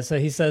stuff? Yeah, so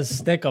he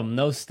says Stickum,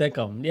 no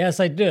Stickum. Yes,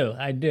 I do,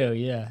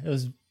 yeah. It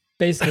was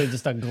basically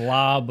just a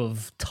glob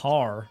of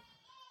tar.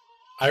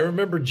 I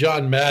remember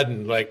John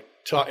Madden, like,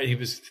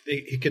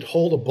 he could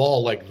hold a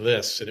ball like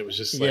this, and it was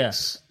just like,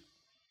 yes,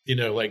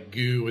 like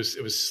goo.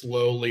 It was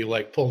slowly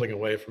like pulling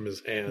away from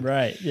his hand.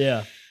 Right.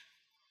 Yeah.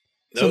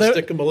 No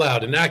Stickum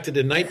allowed. Enacted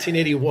in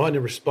 1981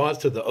 in response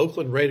to the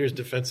Oakland Raiders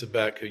defensive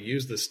back who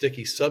used the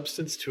sticky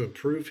substance to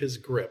improve his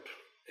grip.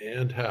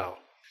 And how?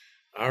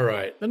 All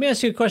right. Let me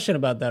ask you a question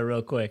about that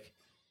real quick.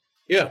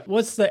 Yeah.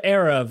 What's the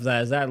era of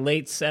that? Is that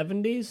late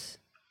 70s?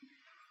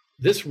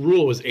 This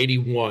rule was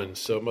 81,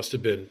 so it must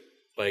have been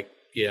late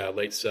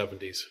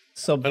 70s.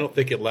 So I don't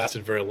think it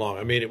lasted very long.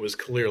 I mean, it was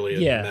clearly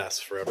a mess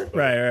for everybody.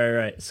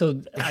 Right.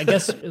 So I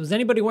guess, was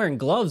anybody wearing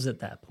gloves at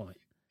that point?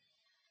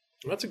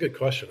 Well, that's a good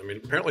question. I mean,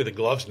 apparently the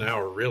gloves now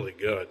are really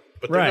good,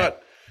 but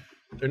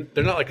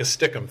they're not like a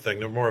Stickum thing.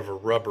 They're more of a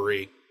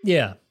rubbery,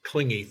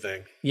 clingy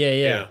thing.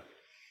 Yeah.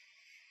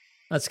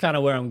 That's kind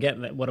of where I'm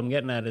getting at. What I'm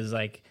getting at is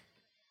like,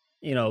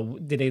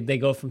 did they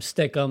go from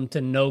Stickum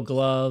to no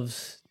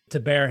gloves to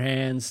bare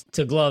hands,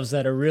 to gloves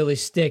that are really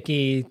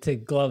sticky, to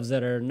gloves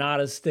that are not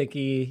as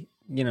sticky.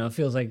 You know, it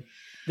feels like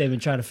they've been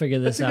trying to figure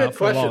this out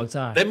for a long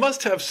time. They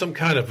must have some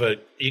kind of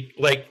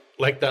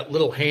like that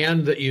little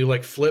hand that you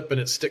like flip and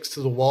it sticks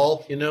to the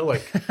wall, you know,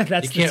 like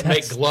you can't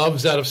make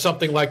gloves out of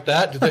something like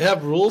that. Do they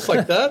have rules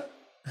like that?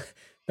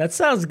 That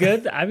sounds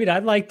good. I mean,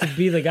 I'd like to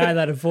be the guy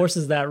that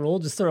enforces that rule,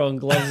 just throwing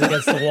gloves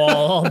against the wall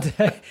all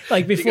day.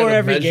 Like before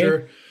every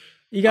game.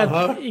 You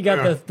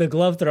got the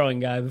glove throwing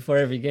guy before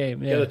every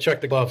game. Yeah. You got to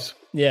check the gloves.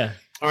 Yeah.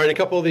 All right, a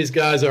couple of these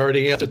guys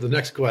already answered the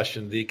next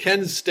question. The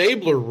Ken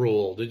Stabler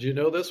rule. Did you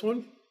know this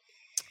one?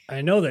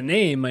 I know the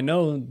name. I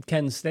know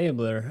Ken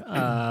Stabler,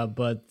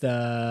 but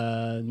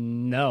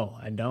no,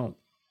 I don't.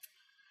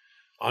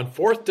 On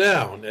fourth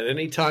down at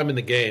any time in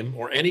the game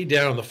or any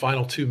down in the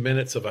final 2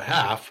 minutes of a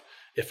half,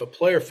 if a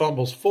player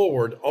fumbles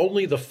forward,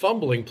 only the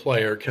fumbling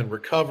player can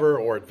recover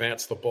or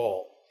advance the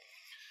ball.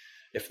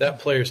 If that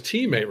player's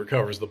teammate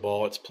recovers the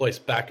ball, it's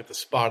placed back at the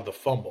spot of the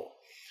fumble.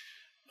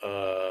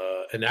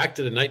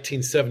 Enacted in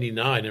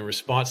 1979 in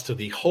response to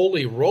the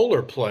Holy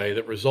Roller play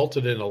that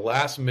resulted in a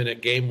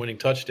last-minute game-winning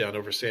touchdown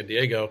over San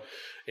Diego,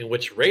 in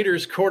which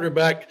Raiders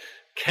quarterback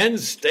Ken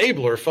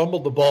Stabler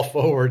fumbled the ball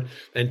forward,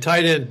 and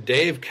tight end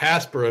Dave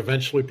Casper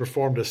eventually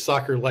performed a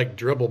soccer-like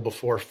dribble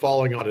before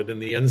falling on it in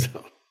the end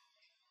zone.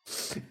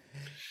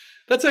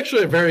 That's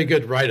actually a very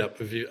good write-up.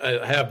 If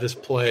I have this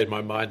play in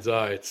my mind's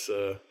eye, it's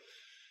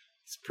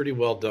pretty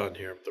well done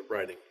here with the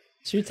writing.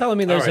 So you're telling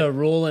me there's a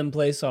rule in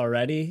place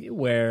already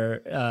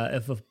where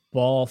if a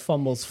ball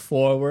fumbles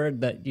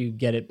forward that you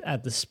get it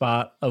at the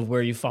spot of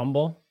where you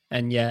fumble,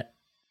 and yet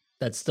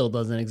that still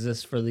doesn't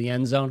exist for the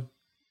end zone?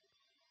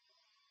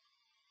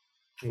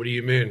 What do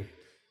you mean?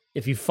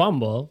 If you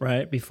fumble,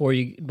 right,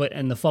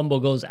 and the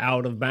fumble goes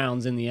out of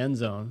bounds in the end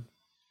zone.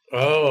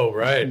 Oh,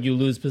 right. You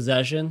lose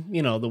possession,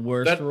 you know, the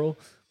worst rule.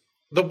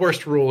 The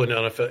worst rule in the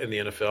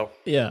NFL.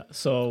 Yeah,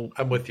 so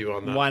I'm with you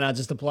on that. Why not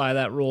just apply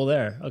that rule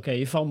there? Okay,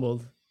 you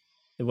fumbled.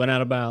 It went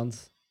out of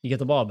bounds. You get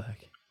the ball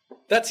back.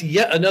 That's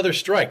yet another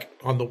strike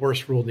on the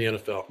worst rule in the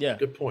NFL. Yeah.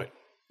 Good point.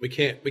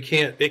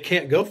 It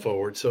can't go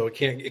forward, so it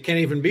can't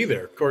even be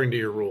there according to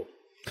your rule.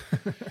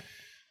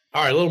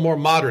 All right, a little more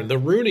modern. The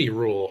Rooney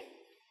Rule.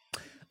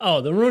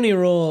 Oh, the Rooney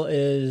Rule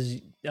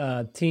is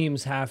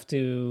teams have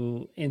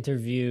to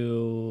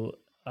interview,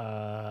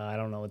 I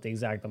don't know what the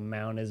exact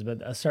amount is,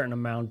 but a certain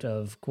amount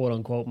of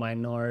quote-unquote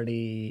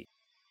minority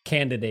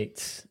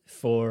candidates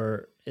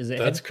for,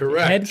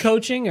 correct. Head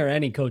coaching or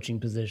any coaching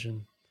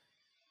position?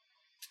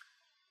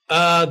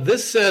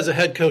 This says a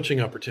head coaching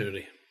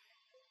opportunity.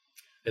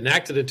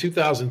 Enacted in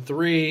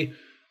 2003,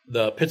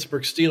 the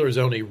Pittsburgh Steelers'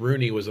 owner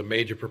Rooney was a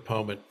major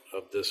proponent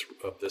of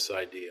this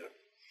idea.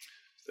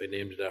 They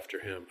named it after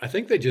him. I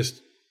think they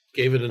just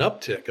gave it an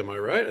uptick. Am I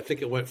right? I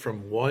think it went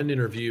from 1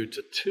 interview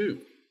to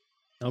 2.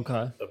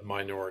 Okay. Of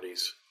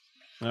minorities.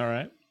 All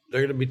right.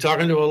 They're going to be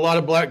talking to a lot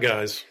of black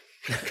guys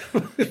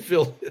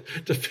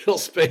to fill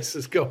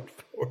spaces going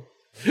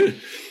forward.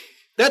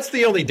 That's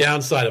the only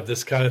downside of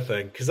this kind of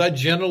thing, because I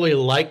generally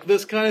like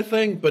this kind of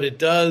thing, but it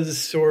does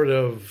sort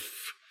of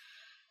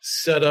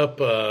set up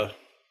a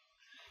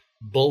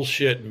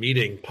bullshit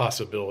meeting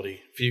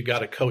possibility. If you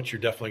got a coach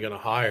you're definitely going to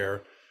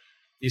hire,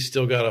 you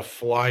still got to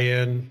fly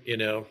in,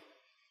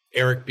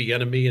 Eric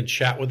Bieniemy and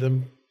chat with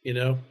him,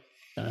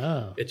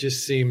 Oh. It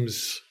just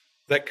seems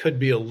that could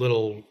be a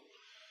little.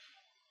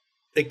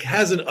 It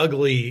has an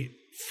ugly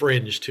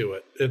fringe to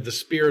it. The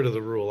spirit of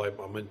the rule,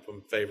 I'm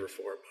in favor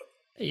for.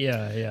 But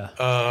yeah.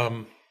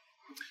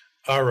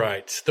 All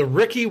right, the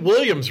Ricky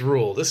Williams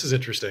Rule. This is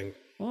interesting.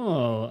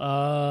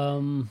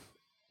 Oh,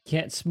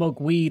 can't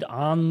smoke weed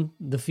on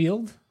the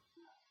field.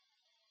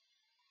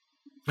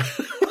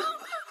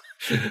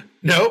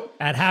 Nope.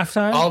 At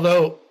halftime.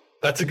 Although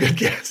that's a good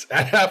guess.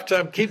 At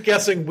halftime, keep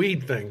guessing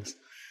weed things.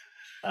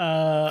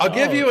 I'll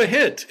give you a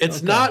hint.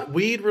 It's not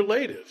weed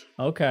related.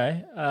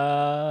 Okay.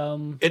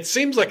 It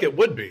seems like it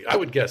would be. I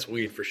would guess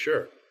weed for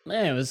sure.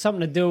 Man, it was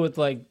something to do with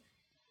like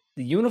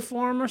the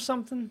uniform or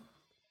something.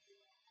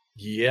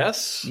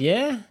 Yes.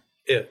 Yeah.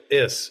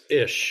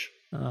 Ish.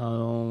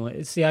 Oh,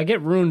 see, I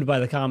get ruined by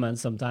the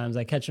comments sometimes.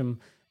 I catch them,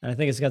 and I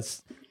think it's got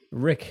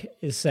Rick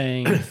is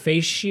saying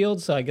face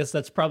shield, so I guess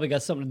that's probably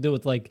got something to do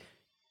with like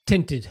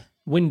tinted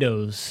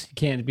windows.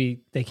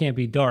 They can't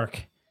be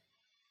dark.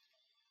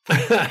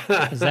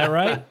 Is that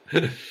right?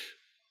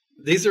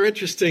 These are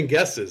interesting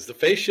guesses. The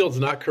face shield's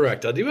not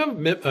correct. I do have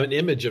an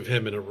image of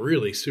him in a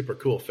really super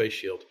cool face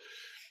shield.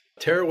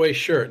 Tearaway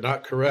shirt,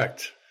 not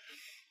correct.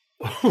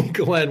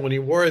 Glenn, when he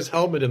wore his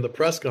helmet in the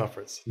press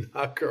conference,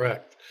 not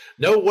correct.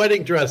 No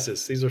wedding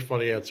dresses. These are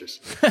funny answers.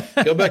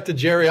 Go back to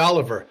Jerry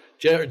Oliver.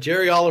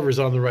 Jerry Oliver's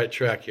on the right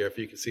track here, if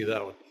you can see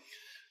that one.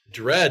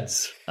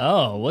 Dreads.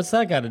 Oh, what's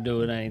that got to do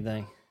with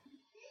anything?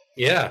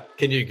 Yeah.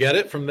 Can you get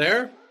it from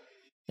there?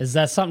 Is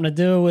that something to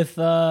do with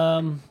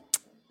the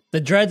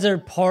dreads are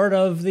part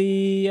of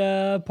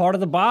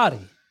the body,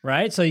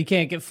 right? So you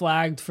can't get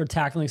flagged for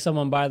tackling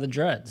someone by the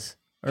dreads.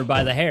 or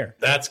by the hair.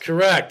 That's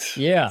correct.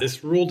 Yeah.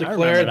 This rule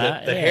declared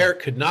that the hair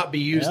could not be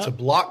used to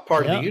block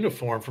part of the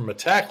uniform from a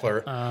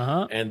tackler,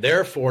 and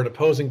therefore an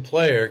opposing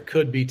player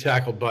could be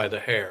tackled by the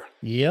hair.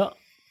 Yep.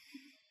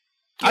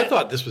 I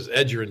thought this was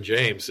Edgerrin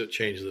James that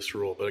changed this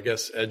rule, but I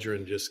guess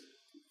Edgerrin just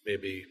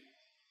maybe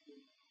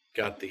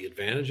got the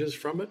advantages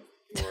from it,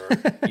 or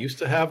used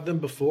to have them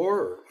before,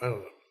 or I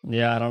don't know.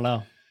 Yeah, I don't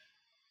know.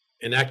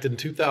 Enacted in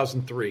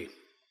 2003.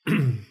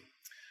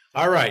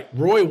 All right,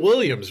 Roy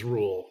Williams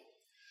rule.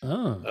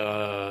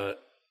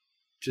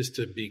 Just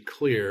to be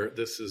clear,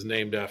 this is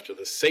named after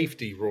the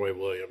safety Roy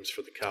Williams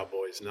for the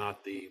Cowboys,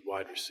 not the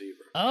wide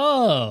receiver.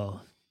 I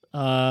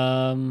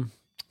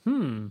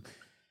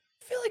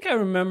feel like I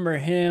remember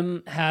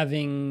him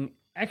having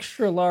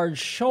extra large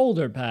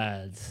shoulder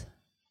pads.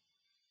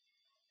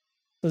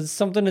 Does it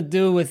something to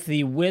do with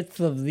the width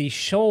of the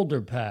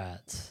shoulder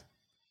pads?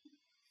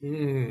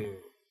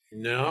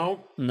 No.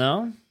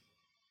 No?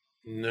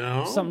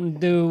 No. Something to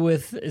do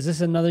with, is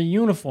this another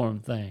uniform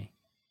thing?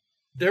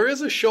 There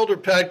is a shoulder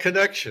pad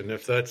connection,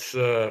 if that's,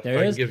 if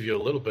I can give you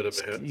a little bit of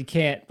a hint. You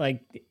can't,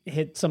 like,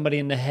 hit somebody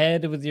in the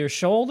head with your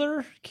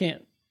shoulder?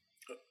 Can't.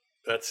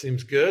 That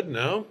seems good.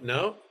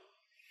 No.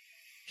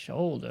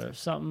 Shoulder,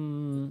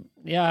 something.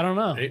 Yeah, I don't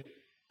know.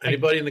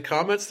 Anybody in the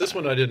comments? This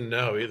one I didn't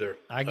know either.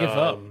 I give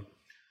up.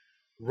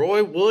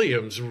 Roy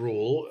Williams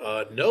rule,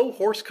 no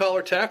horse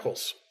collar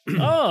tackles.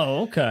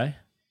 Oh, okay.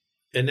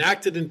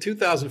 Enacted in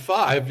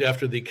 2005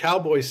 after the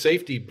Cowboys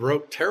safety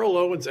broke Terrell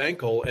Owens'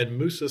 ankle and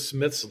Musa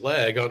Smith's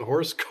leg on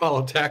horse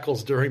collar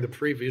tackles during the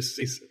previous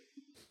season.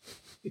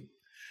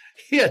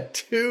 He had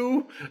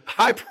 2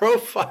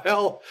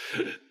 high-profile,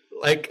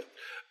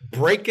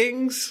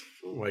 breakings.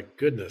 Oh, my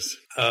goodness.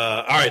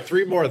 All right,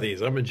 3 more of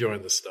these. I'm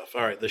enjoying this stuff.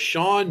 All right, the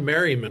Sean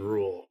Merriman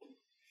rule.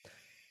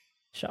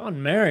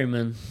 Sean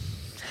Merriman.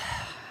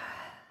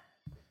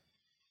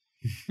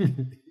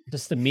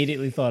 Just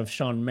immediately thought of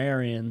Sean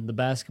Marion, the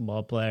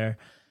basketball player.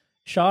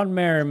 Sean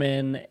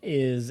Merriman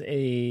is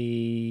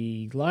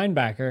a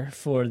linebacker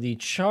for the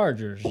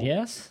Chargers,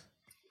 yes?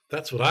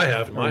 That's what I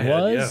have in my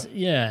head,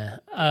 yeah.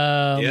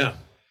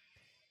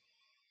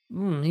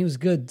 He was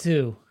good,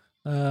 too.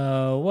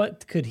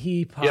 What could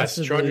he possibly... Yes,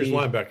 Chargers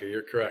linebacker,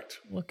 you're correct.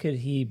 What could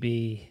he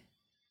be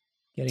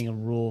getting a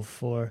rule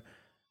for?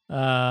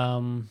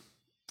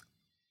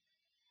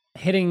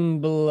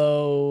 Hitting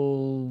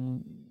below...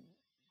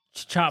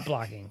 chop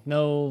blocking.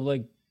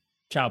 No,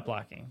 chop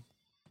blocking.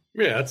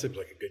 Yeah, that seems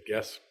like a good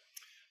guess.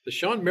 The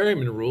Sean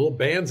Merriman rule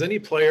bans any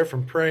player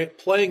from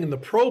playing in the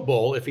Pro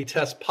Bowl if he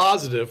tests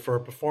positive for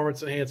a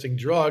performance-enhancing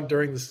drug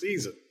during the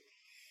season.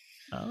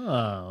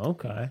 Oh,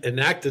 okay.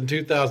 Enacted in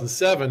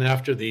 2007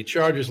 after the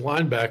Chargers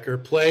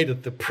linebacker played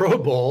at the Pro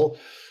Bowl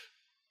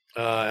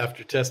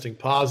after testing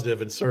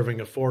positive and serving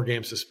a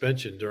 4-game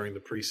suspension during the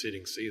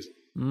preceding season.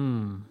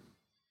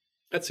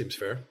 That seems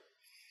fair.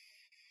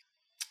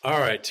 All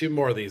right, 2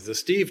 more of these. The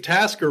Steve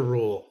Tasker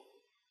rule.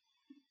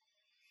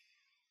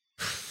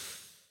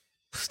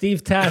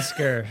 Steve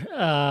Tasker,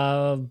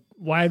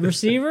 wide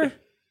receiver?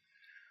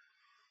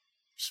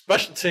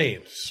 Special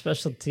teams.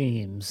 Special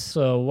teams.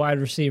 So wide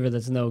receiver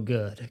that's no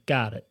good.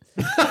 Got it.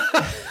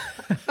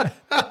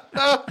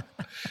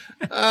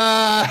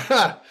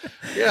 Yeah,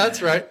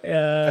 that's right.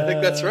 I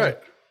think that's right.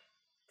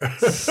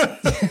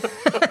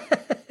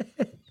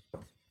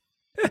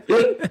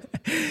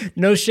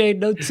 No shade,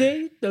 no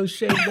tea. No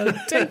shade, no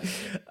tea.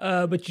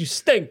 But you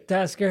stink,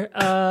 Tasker.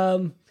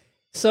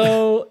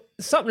 So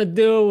something to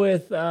do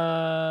with,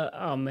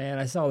 oh man,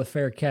 I saw the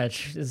fair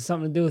catch. Is it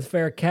something to do with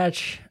fair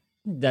catch?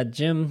 That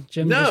Jim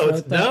no,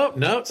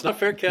 it's not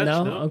fair catch.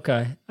 No? No.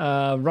 Okay.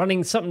 Running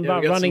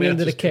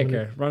into the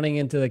kicker. Running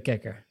into the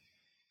kicker.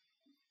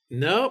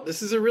 No,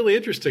 this is a really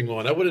interesting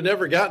one. I would have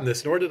never gotten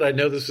this, nor did I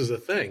know this was a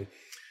thing.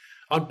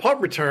 On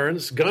punt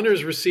returns,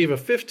 gunners receive a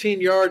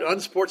 15-yard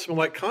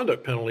unsportsmanlike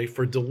conduct penalty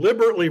for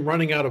deliberately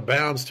running out of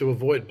bounds to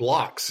avoid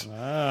blocks.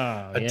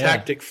 A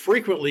tactic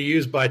frequently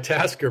used by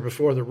Tasker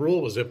before the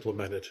rule was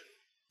implemented.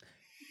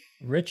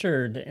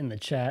 Richard in the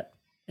chat,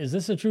 is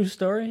this a true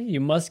story?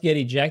 You must get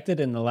ejected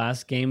in the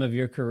last game of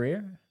your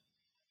career?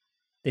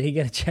 Did he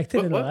get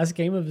ejected in the last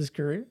game of his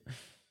career?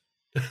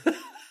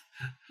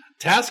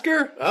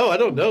 Tasker? Oh, I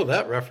don't know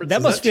that reference.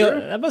 That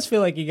must feel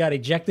like he got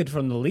ejected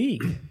from the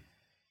league.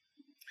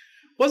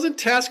 Wasn't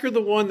Tasker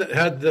the one that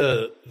had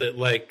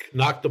that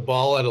knocked the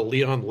ball out of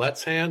Leon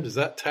Lett's hand? Is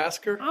that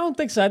Tasker? I don't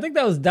think so. I think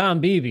that was Don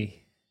Beebe.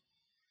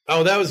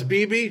 Oh, that was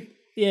Beebe?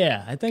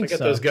 Yeah, I think so. I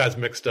got those guys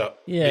mixed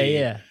up.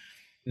 Yeah.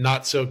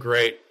 Not so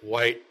great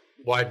white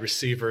wide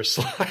receiver /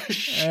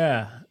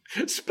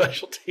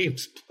 special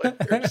teams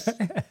players.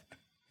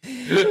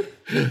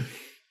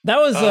 That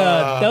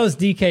was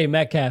DK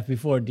Metcalf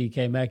before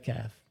DK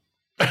Metcalf.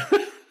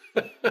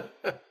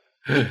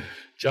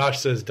 Josh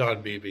says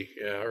Don Beebe.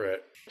 Yeah, all right.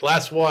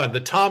 Last one,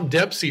 the Tom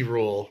Dempsey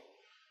rule.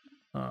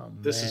 Oh,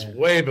 this is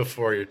way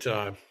before your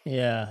time.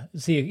 Yeah.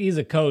 See, he's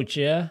a coach,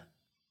 yeah?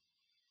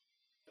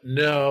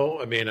 No,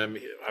 I mean, I'm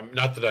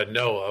not that I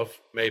know of.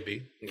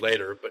 Maybe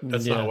later, but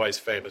that's not why he's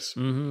famous.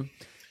 Mm-hmm.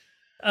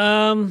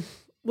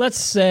 let's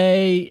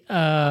say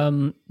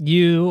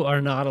you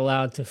are not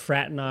allowed to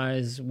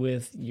fraternize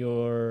with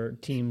your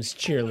team's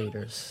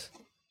cheerleaders.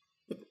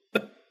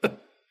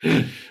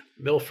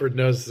 Milford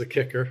knows the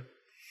kicker.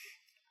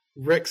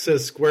 Rick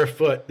says square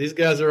foot. These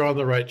guys are on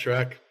the right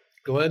track.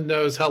 Glenn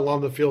knows how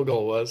long the field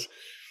goal was.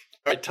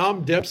 All right,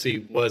 Tom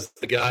Dempsey was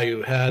the guy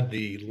who had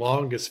the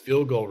longest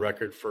field goal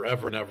record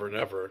forever and ever and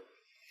ever.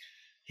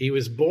 He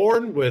was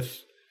born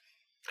with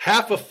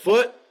half a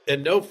foot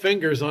and no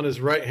fingers on his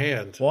right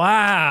hand.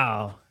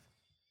 Wow.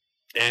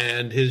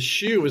 And his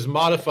shoe was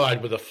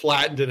modified with a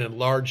flattened and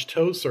enlarged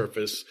toe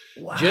surface,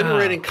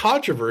 generating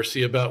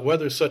controversy about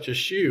whether such a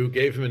shoe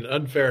gave him an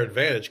unfair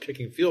advantage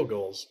kicking field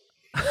goals.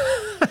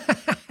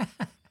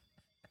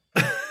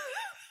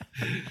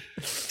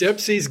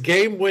 Dempsey's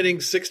game-winning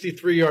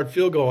 63-yard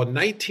field goal in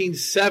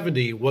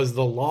 1970 was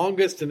the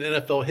longest in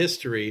NFL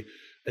history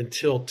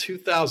until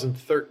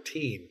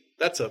 2013.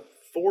 That's a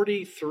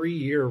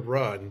 43-year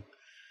run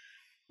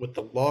with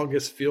the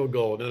longest field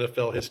goal in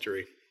NFL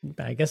history.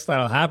 I guess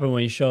that'll happen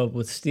when you show up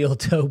with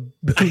steel-toe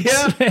boots.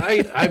 Yeah,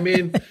 I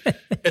mean,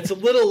 it's a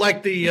little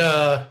like the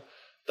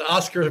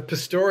Oscar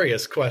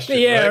Pistorius question.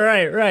 Yeah,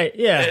 right.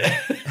 Yeah.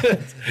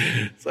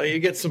 So you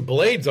get some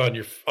blades on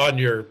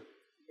your,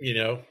 you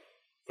know.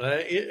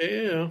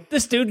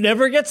 This dude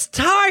never gets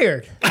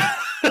tired.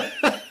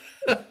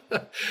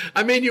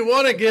 I mean, you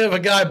want to give a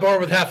guy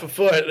born with half a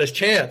foot a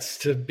chance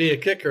to be a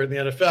kicker in the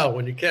NFL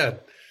when you can.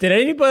 Did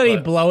anybody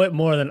blow it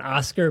more than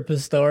Oscar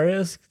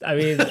Pistorius? I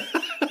mean,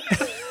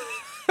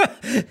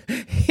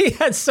 he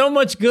had so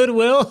much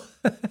goodwill.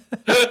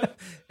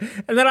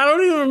 And then I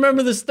don't even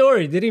remember the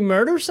story. Did he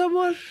murder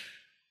someone?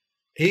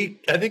 I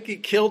think he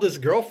killed his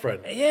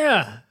girlfriend.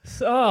 Yeah.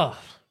 Oh,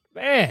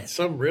 man.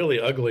 Some really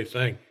ugly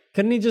thing.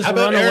 Couldn't he just run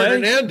away? How about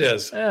Aaron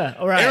Hernandez? Yeah,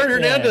 all right. Aaron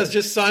Hernandez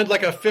just signed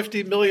like a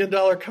 $50 million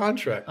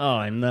contract. Oh,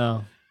 I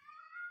know.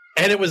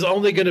 And it was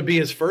only going to be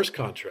his first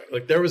contract.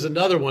 Like, there was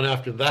another one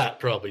after that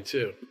probably,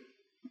 too.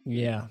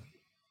 Yeah.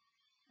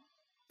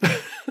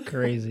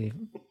 Crazy.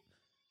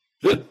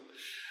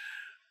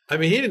 I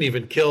mean, he didn't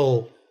even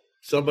kill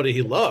somebody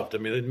he loved. I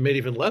mean, it made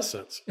even less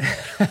sense.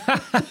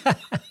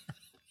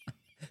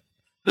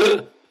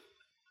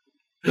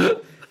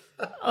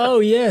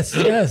 Oh, yes.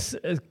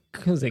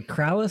 Was it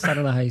Krauss? I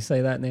don't know how you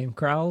say that name.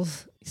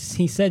 Krauss?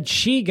 He said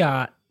she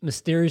got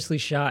mysteriously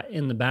shot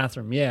in the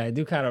bathroom. Yeah, I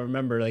do kind of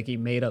remember, like, he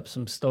made up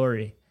some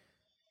story.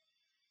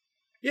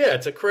 Yeah,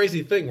 it's a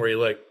crazy thing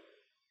where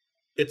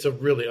it's a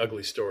really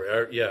ugly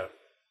story. Yeah,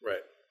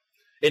 right.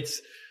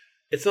 It's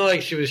not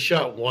like she was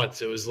shot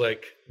once. It was,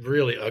 like,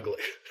 really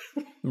ugly.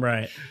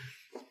 Right.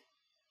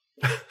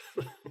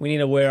 We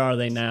need a Where Are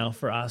They Now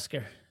for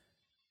Oscar.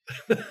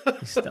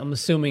 I'm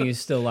assuming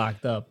he's still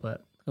locked up,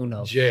 but who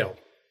knows? Jail.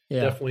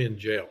 Yeah. Definitely in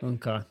jail.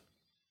 Okay.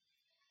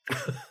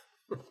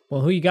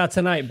 Well, who you got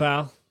tonight,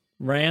 Bao?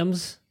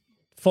 Rams,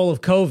 full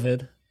of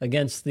COVID,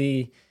 against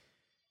the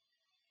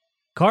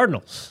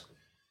Cardinals.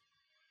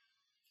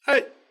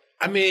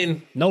 I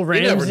mean, no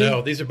Ramsey. You never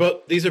know. These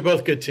are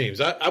both good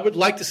teams. I would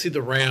like to see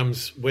the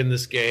Rams win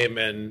this game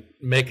and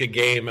make a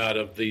game out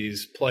of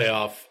these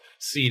playoff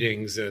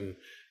seedings and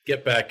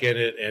get back in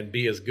it and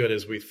be as good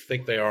as we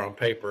think they are on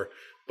paper.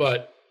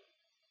 But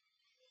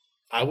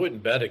I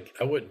wouldn't bet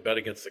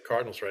against the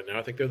Cardinals right now.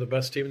 I think they're the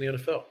best team in the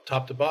NFL,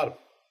 top to bottom.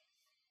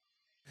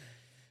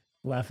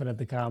 Laughing at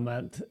the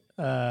comment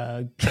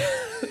about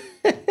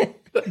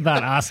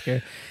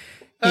Oscar.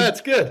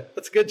 That's good.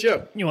 That's a good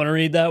joke. You want to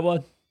read that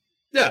one?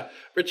 Yeah.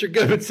 Richard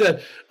Goodman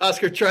said,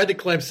 Oscar tried to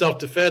claim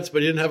self-defense,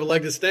 but he didn't have a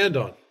leg to stand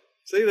on.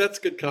 See, that's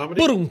good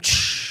comedy.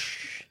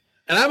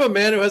 And I'm a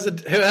man who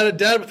had a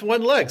dad with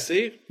one leg,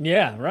 see?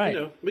 Yeah, right. You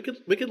know, we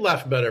could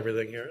laugh about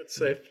everything here. It's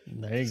safe.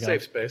 There you go.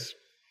 Safe space.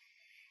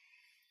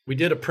 We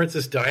did a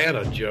Princess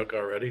Diana joke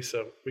already,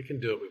 so we can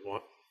do what we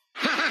want.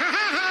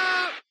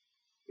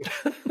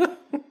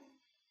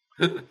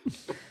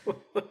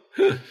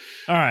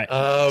 All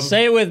right.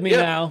 Say it with me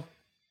now.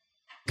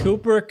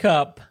 Cooper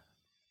Kupp,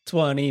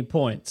 20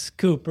 points.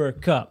 Cooper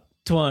Kupp,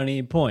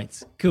 20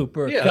 points.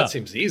 Cooper Kupp. Yeah, that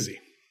seems easy.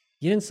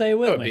 You didn't say it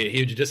with me. That would be a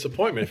huge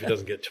disappointment if he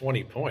doesn't get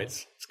 20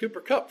 points. It's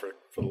Cooper Kupp,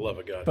 for the love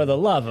of God. For the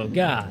love of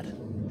God.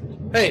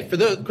 Hey, for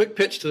the quick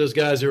pitch to those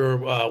guys who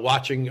are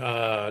watching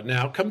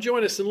now, come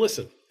join us and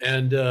listen.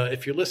 And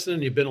if you're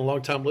listening, you've been a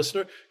long-time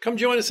listener, come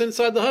join us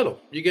inside the huddle.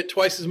 You get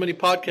twice as many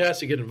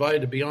podcasts. You get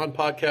invited to Beyond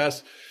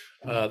Podcasts.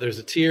 There's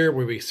a tier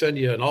where we send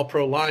you an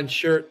All-Pro Line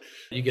shirt.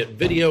 You get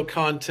video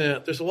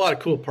content. There's a lot of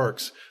cool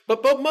perks.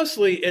 But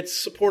mostly it's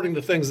supporting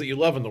the things that you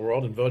love in the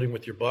world and voting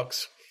with your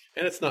bucks.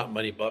 And it's not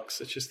money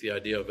bucks. It's just the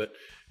idea of it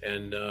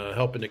and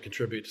helping to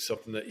contribute to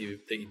something that you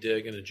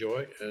dig and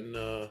enjoy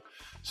and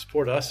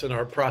support us in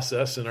our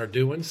process and our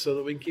doings so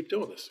that we can keep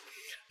doing this.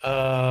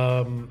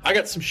 I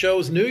got some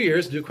shows New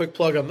Year's. Do a quick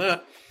plug on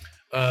that.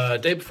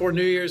 Day before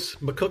New Year's,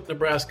 McCook,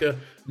 Nebraska.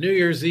 New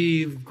Year's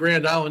Eve,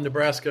 Grand Island,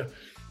 Nebraska.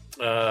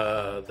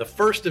 The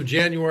 1st of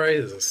January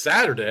is a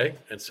Saturday,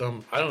 and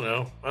I don't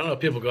know if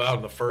people go out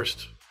on the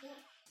 1st.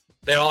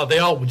 They all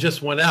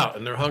just went out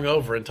and they're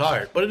hungover and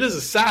tired. But it is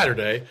a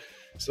Saturday,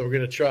 So we're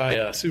going to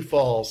try Sioux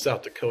Falls,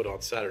 South Dakota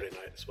on Saturday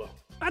night as well.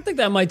 I think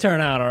that might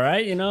turn out all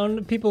right. You know,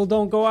 people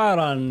don't go out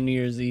on New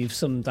Year's Eve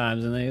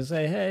sometimes, and they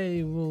say,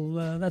 hey,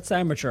 well, that's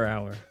amateur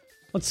hour.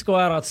 Let's go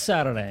out on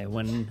Saturday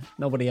when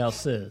nobody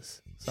else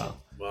is. So,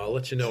 well, I'll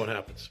let you know what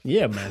happens.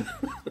 Yeah, man.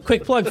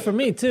 Quick plug for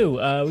me, too.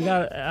 We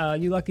got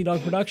You Lucky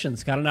Dog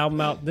Productions. Got an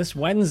album out this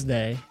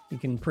Wednesday. You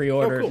can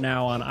pre-order it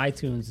now on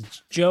iTunes.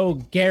 It's Joe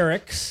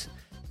Garrix.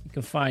 You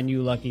can find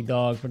You Lucky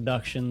Dog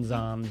Productions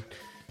on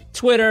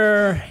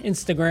Twitter,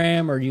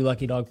 Instagram, or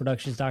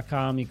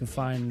YouLuckyDogProductions.com. You can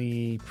find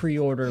the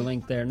pre-order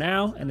link there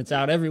now, and it's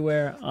out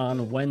everywhere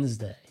on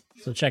Wednesday.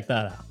 So check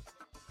that out.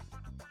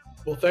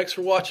 Well, thanks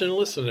for watching and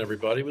listening,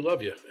 everybody. We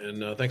love you,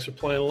 and thanks for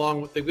playing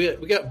along. We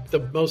got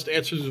the most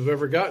answers we've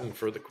ever gotten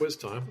for the quiz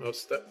time.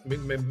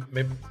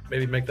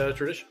 Maybe make that a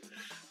tradition.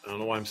 I don't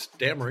know why I'm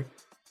stammering,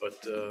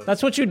 but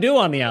that's what you do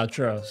on the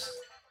outros.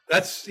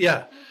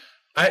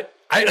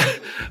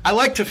 I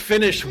like to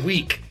finish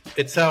weak.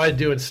 It's how I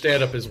do in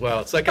stand-up as well.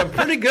 It's like I'm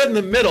pretty good in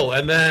the middle,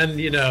 and then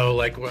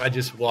I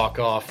just walk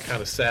off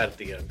kind of sad at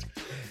the end.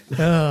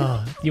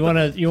 Oh, you want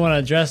to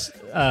address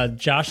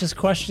Josh's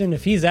question?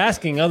 If he's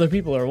asking, other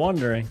people are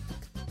wondering.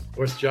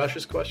 What's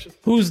Josh's question?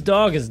 Whose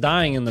dog is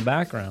dying in the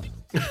background?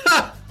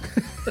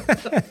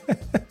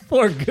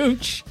 Poor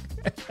Gooch.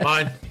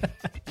 Mine.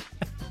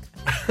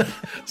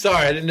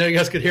 Sorry, I didn't know you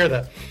guys could hear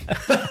that.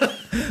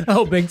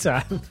 Oh, big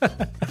time.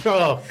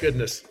 Oh,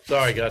 goodness.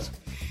 Sorry, guys.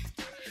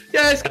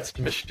 Yeah, he's got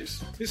some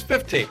issues. He's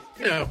 15.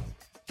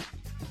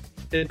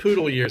 In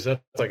poodle years, that's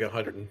like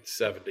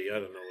 170. I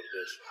don't know what it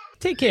is.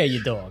 Take care of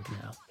your dog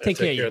now. Take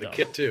care of your the dog.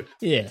 kid, too.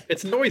 Yeah.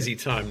 It's noisy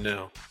time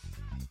now.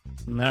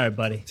 All right,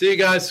 buddy. See you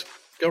guys.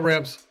 Go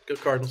Rams. Go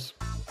Cardinals.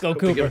 Go Hope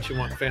Cooper. You get what you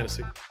want in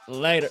fantasy.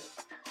 Later.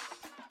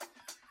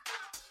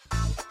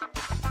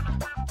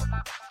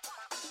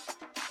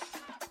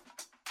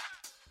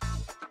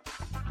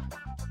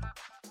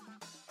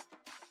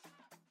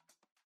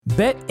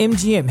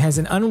 BetMGM has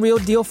an unreal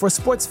deal for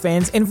sports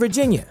fans in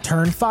Virginia.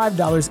 Turn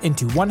 $5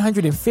 into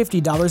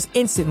 $150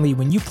 instantly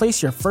when you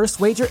place your first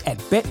wager at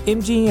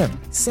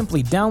BetMGM.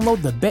 Simply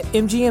download the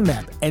BetMGM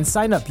app and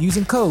sign up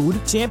using code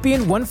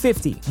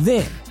Champion150.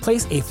 Then,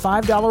 place a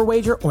 $5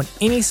 wager on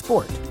any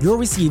sport. You'll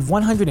receive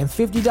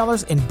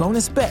 $150 in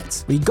bonus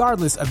bets,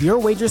 regardless of your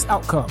wager's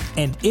outcome.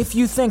 And if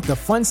you think the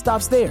fun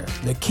stops there,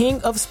 the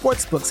King of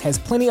Sportsbooks has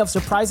plenty of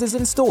surprises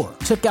in store.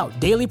 Check out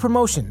daily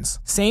promotions,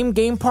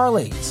 same-game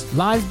parlays,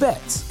 live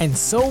bets, and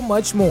so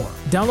much more.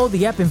 Download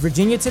the app in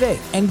Virginia today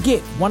and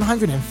get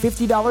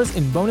 $150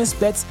 in bonus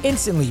bets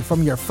instantly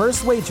from your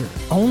first wager.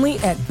 Only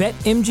at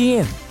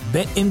BetMGM.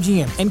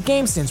 BetMGM and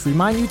GameSense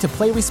remind you to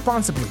play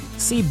responsibly.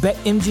 See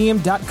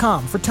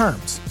BetMGM.com for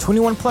terms.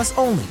 21 plus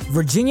only.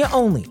 Virginia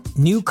only.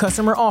 New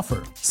customer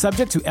offer.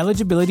 Subject to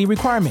eligibility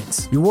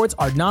requirements. Rewards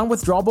are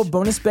non-withdrawable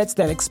bonus bets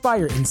that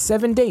expire in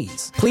 7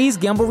 days. Please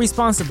gamble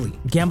responsibly.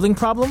 Gambling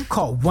problem?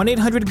 Call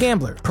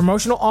 1-800-GAMBLER.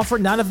 Promotional offer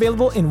not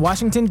available in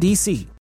Washington, D.C.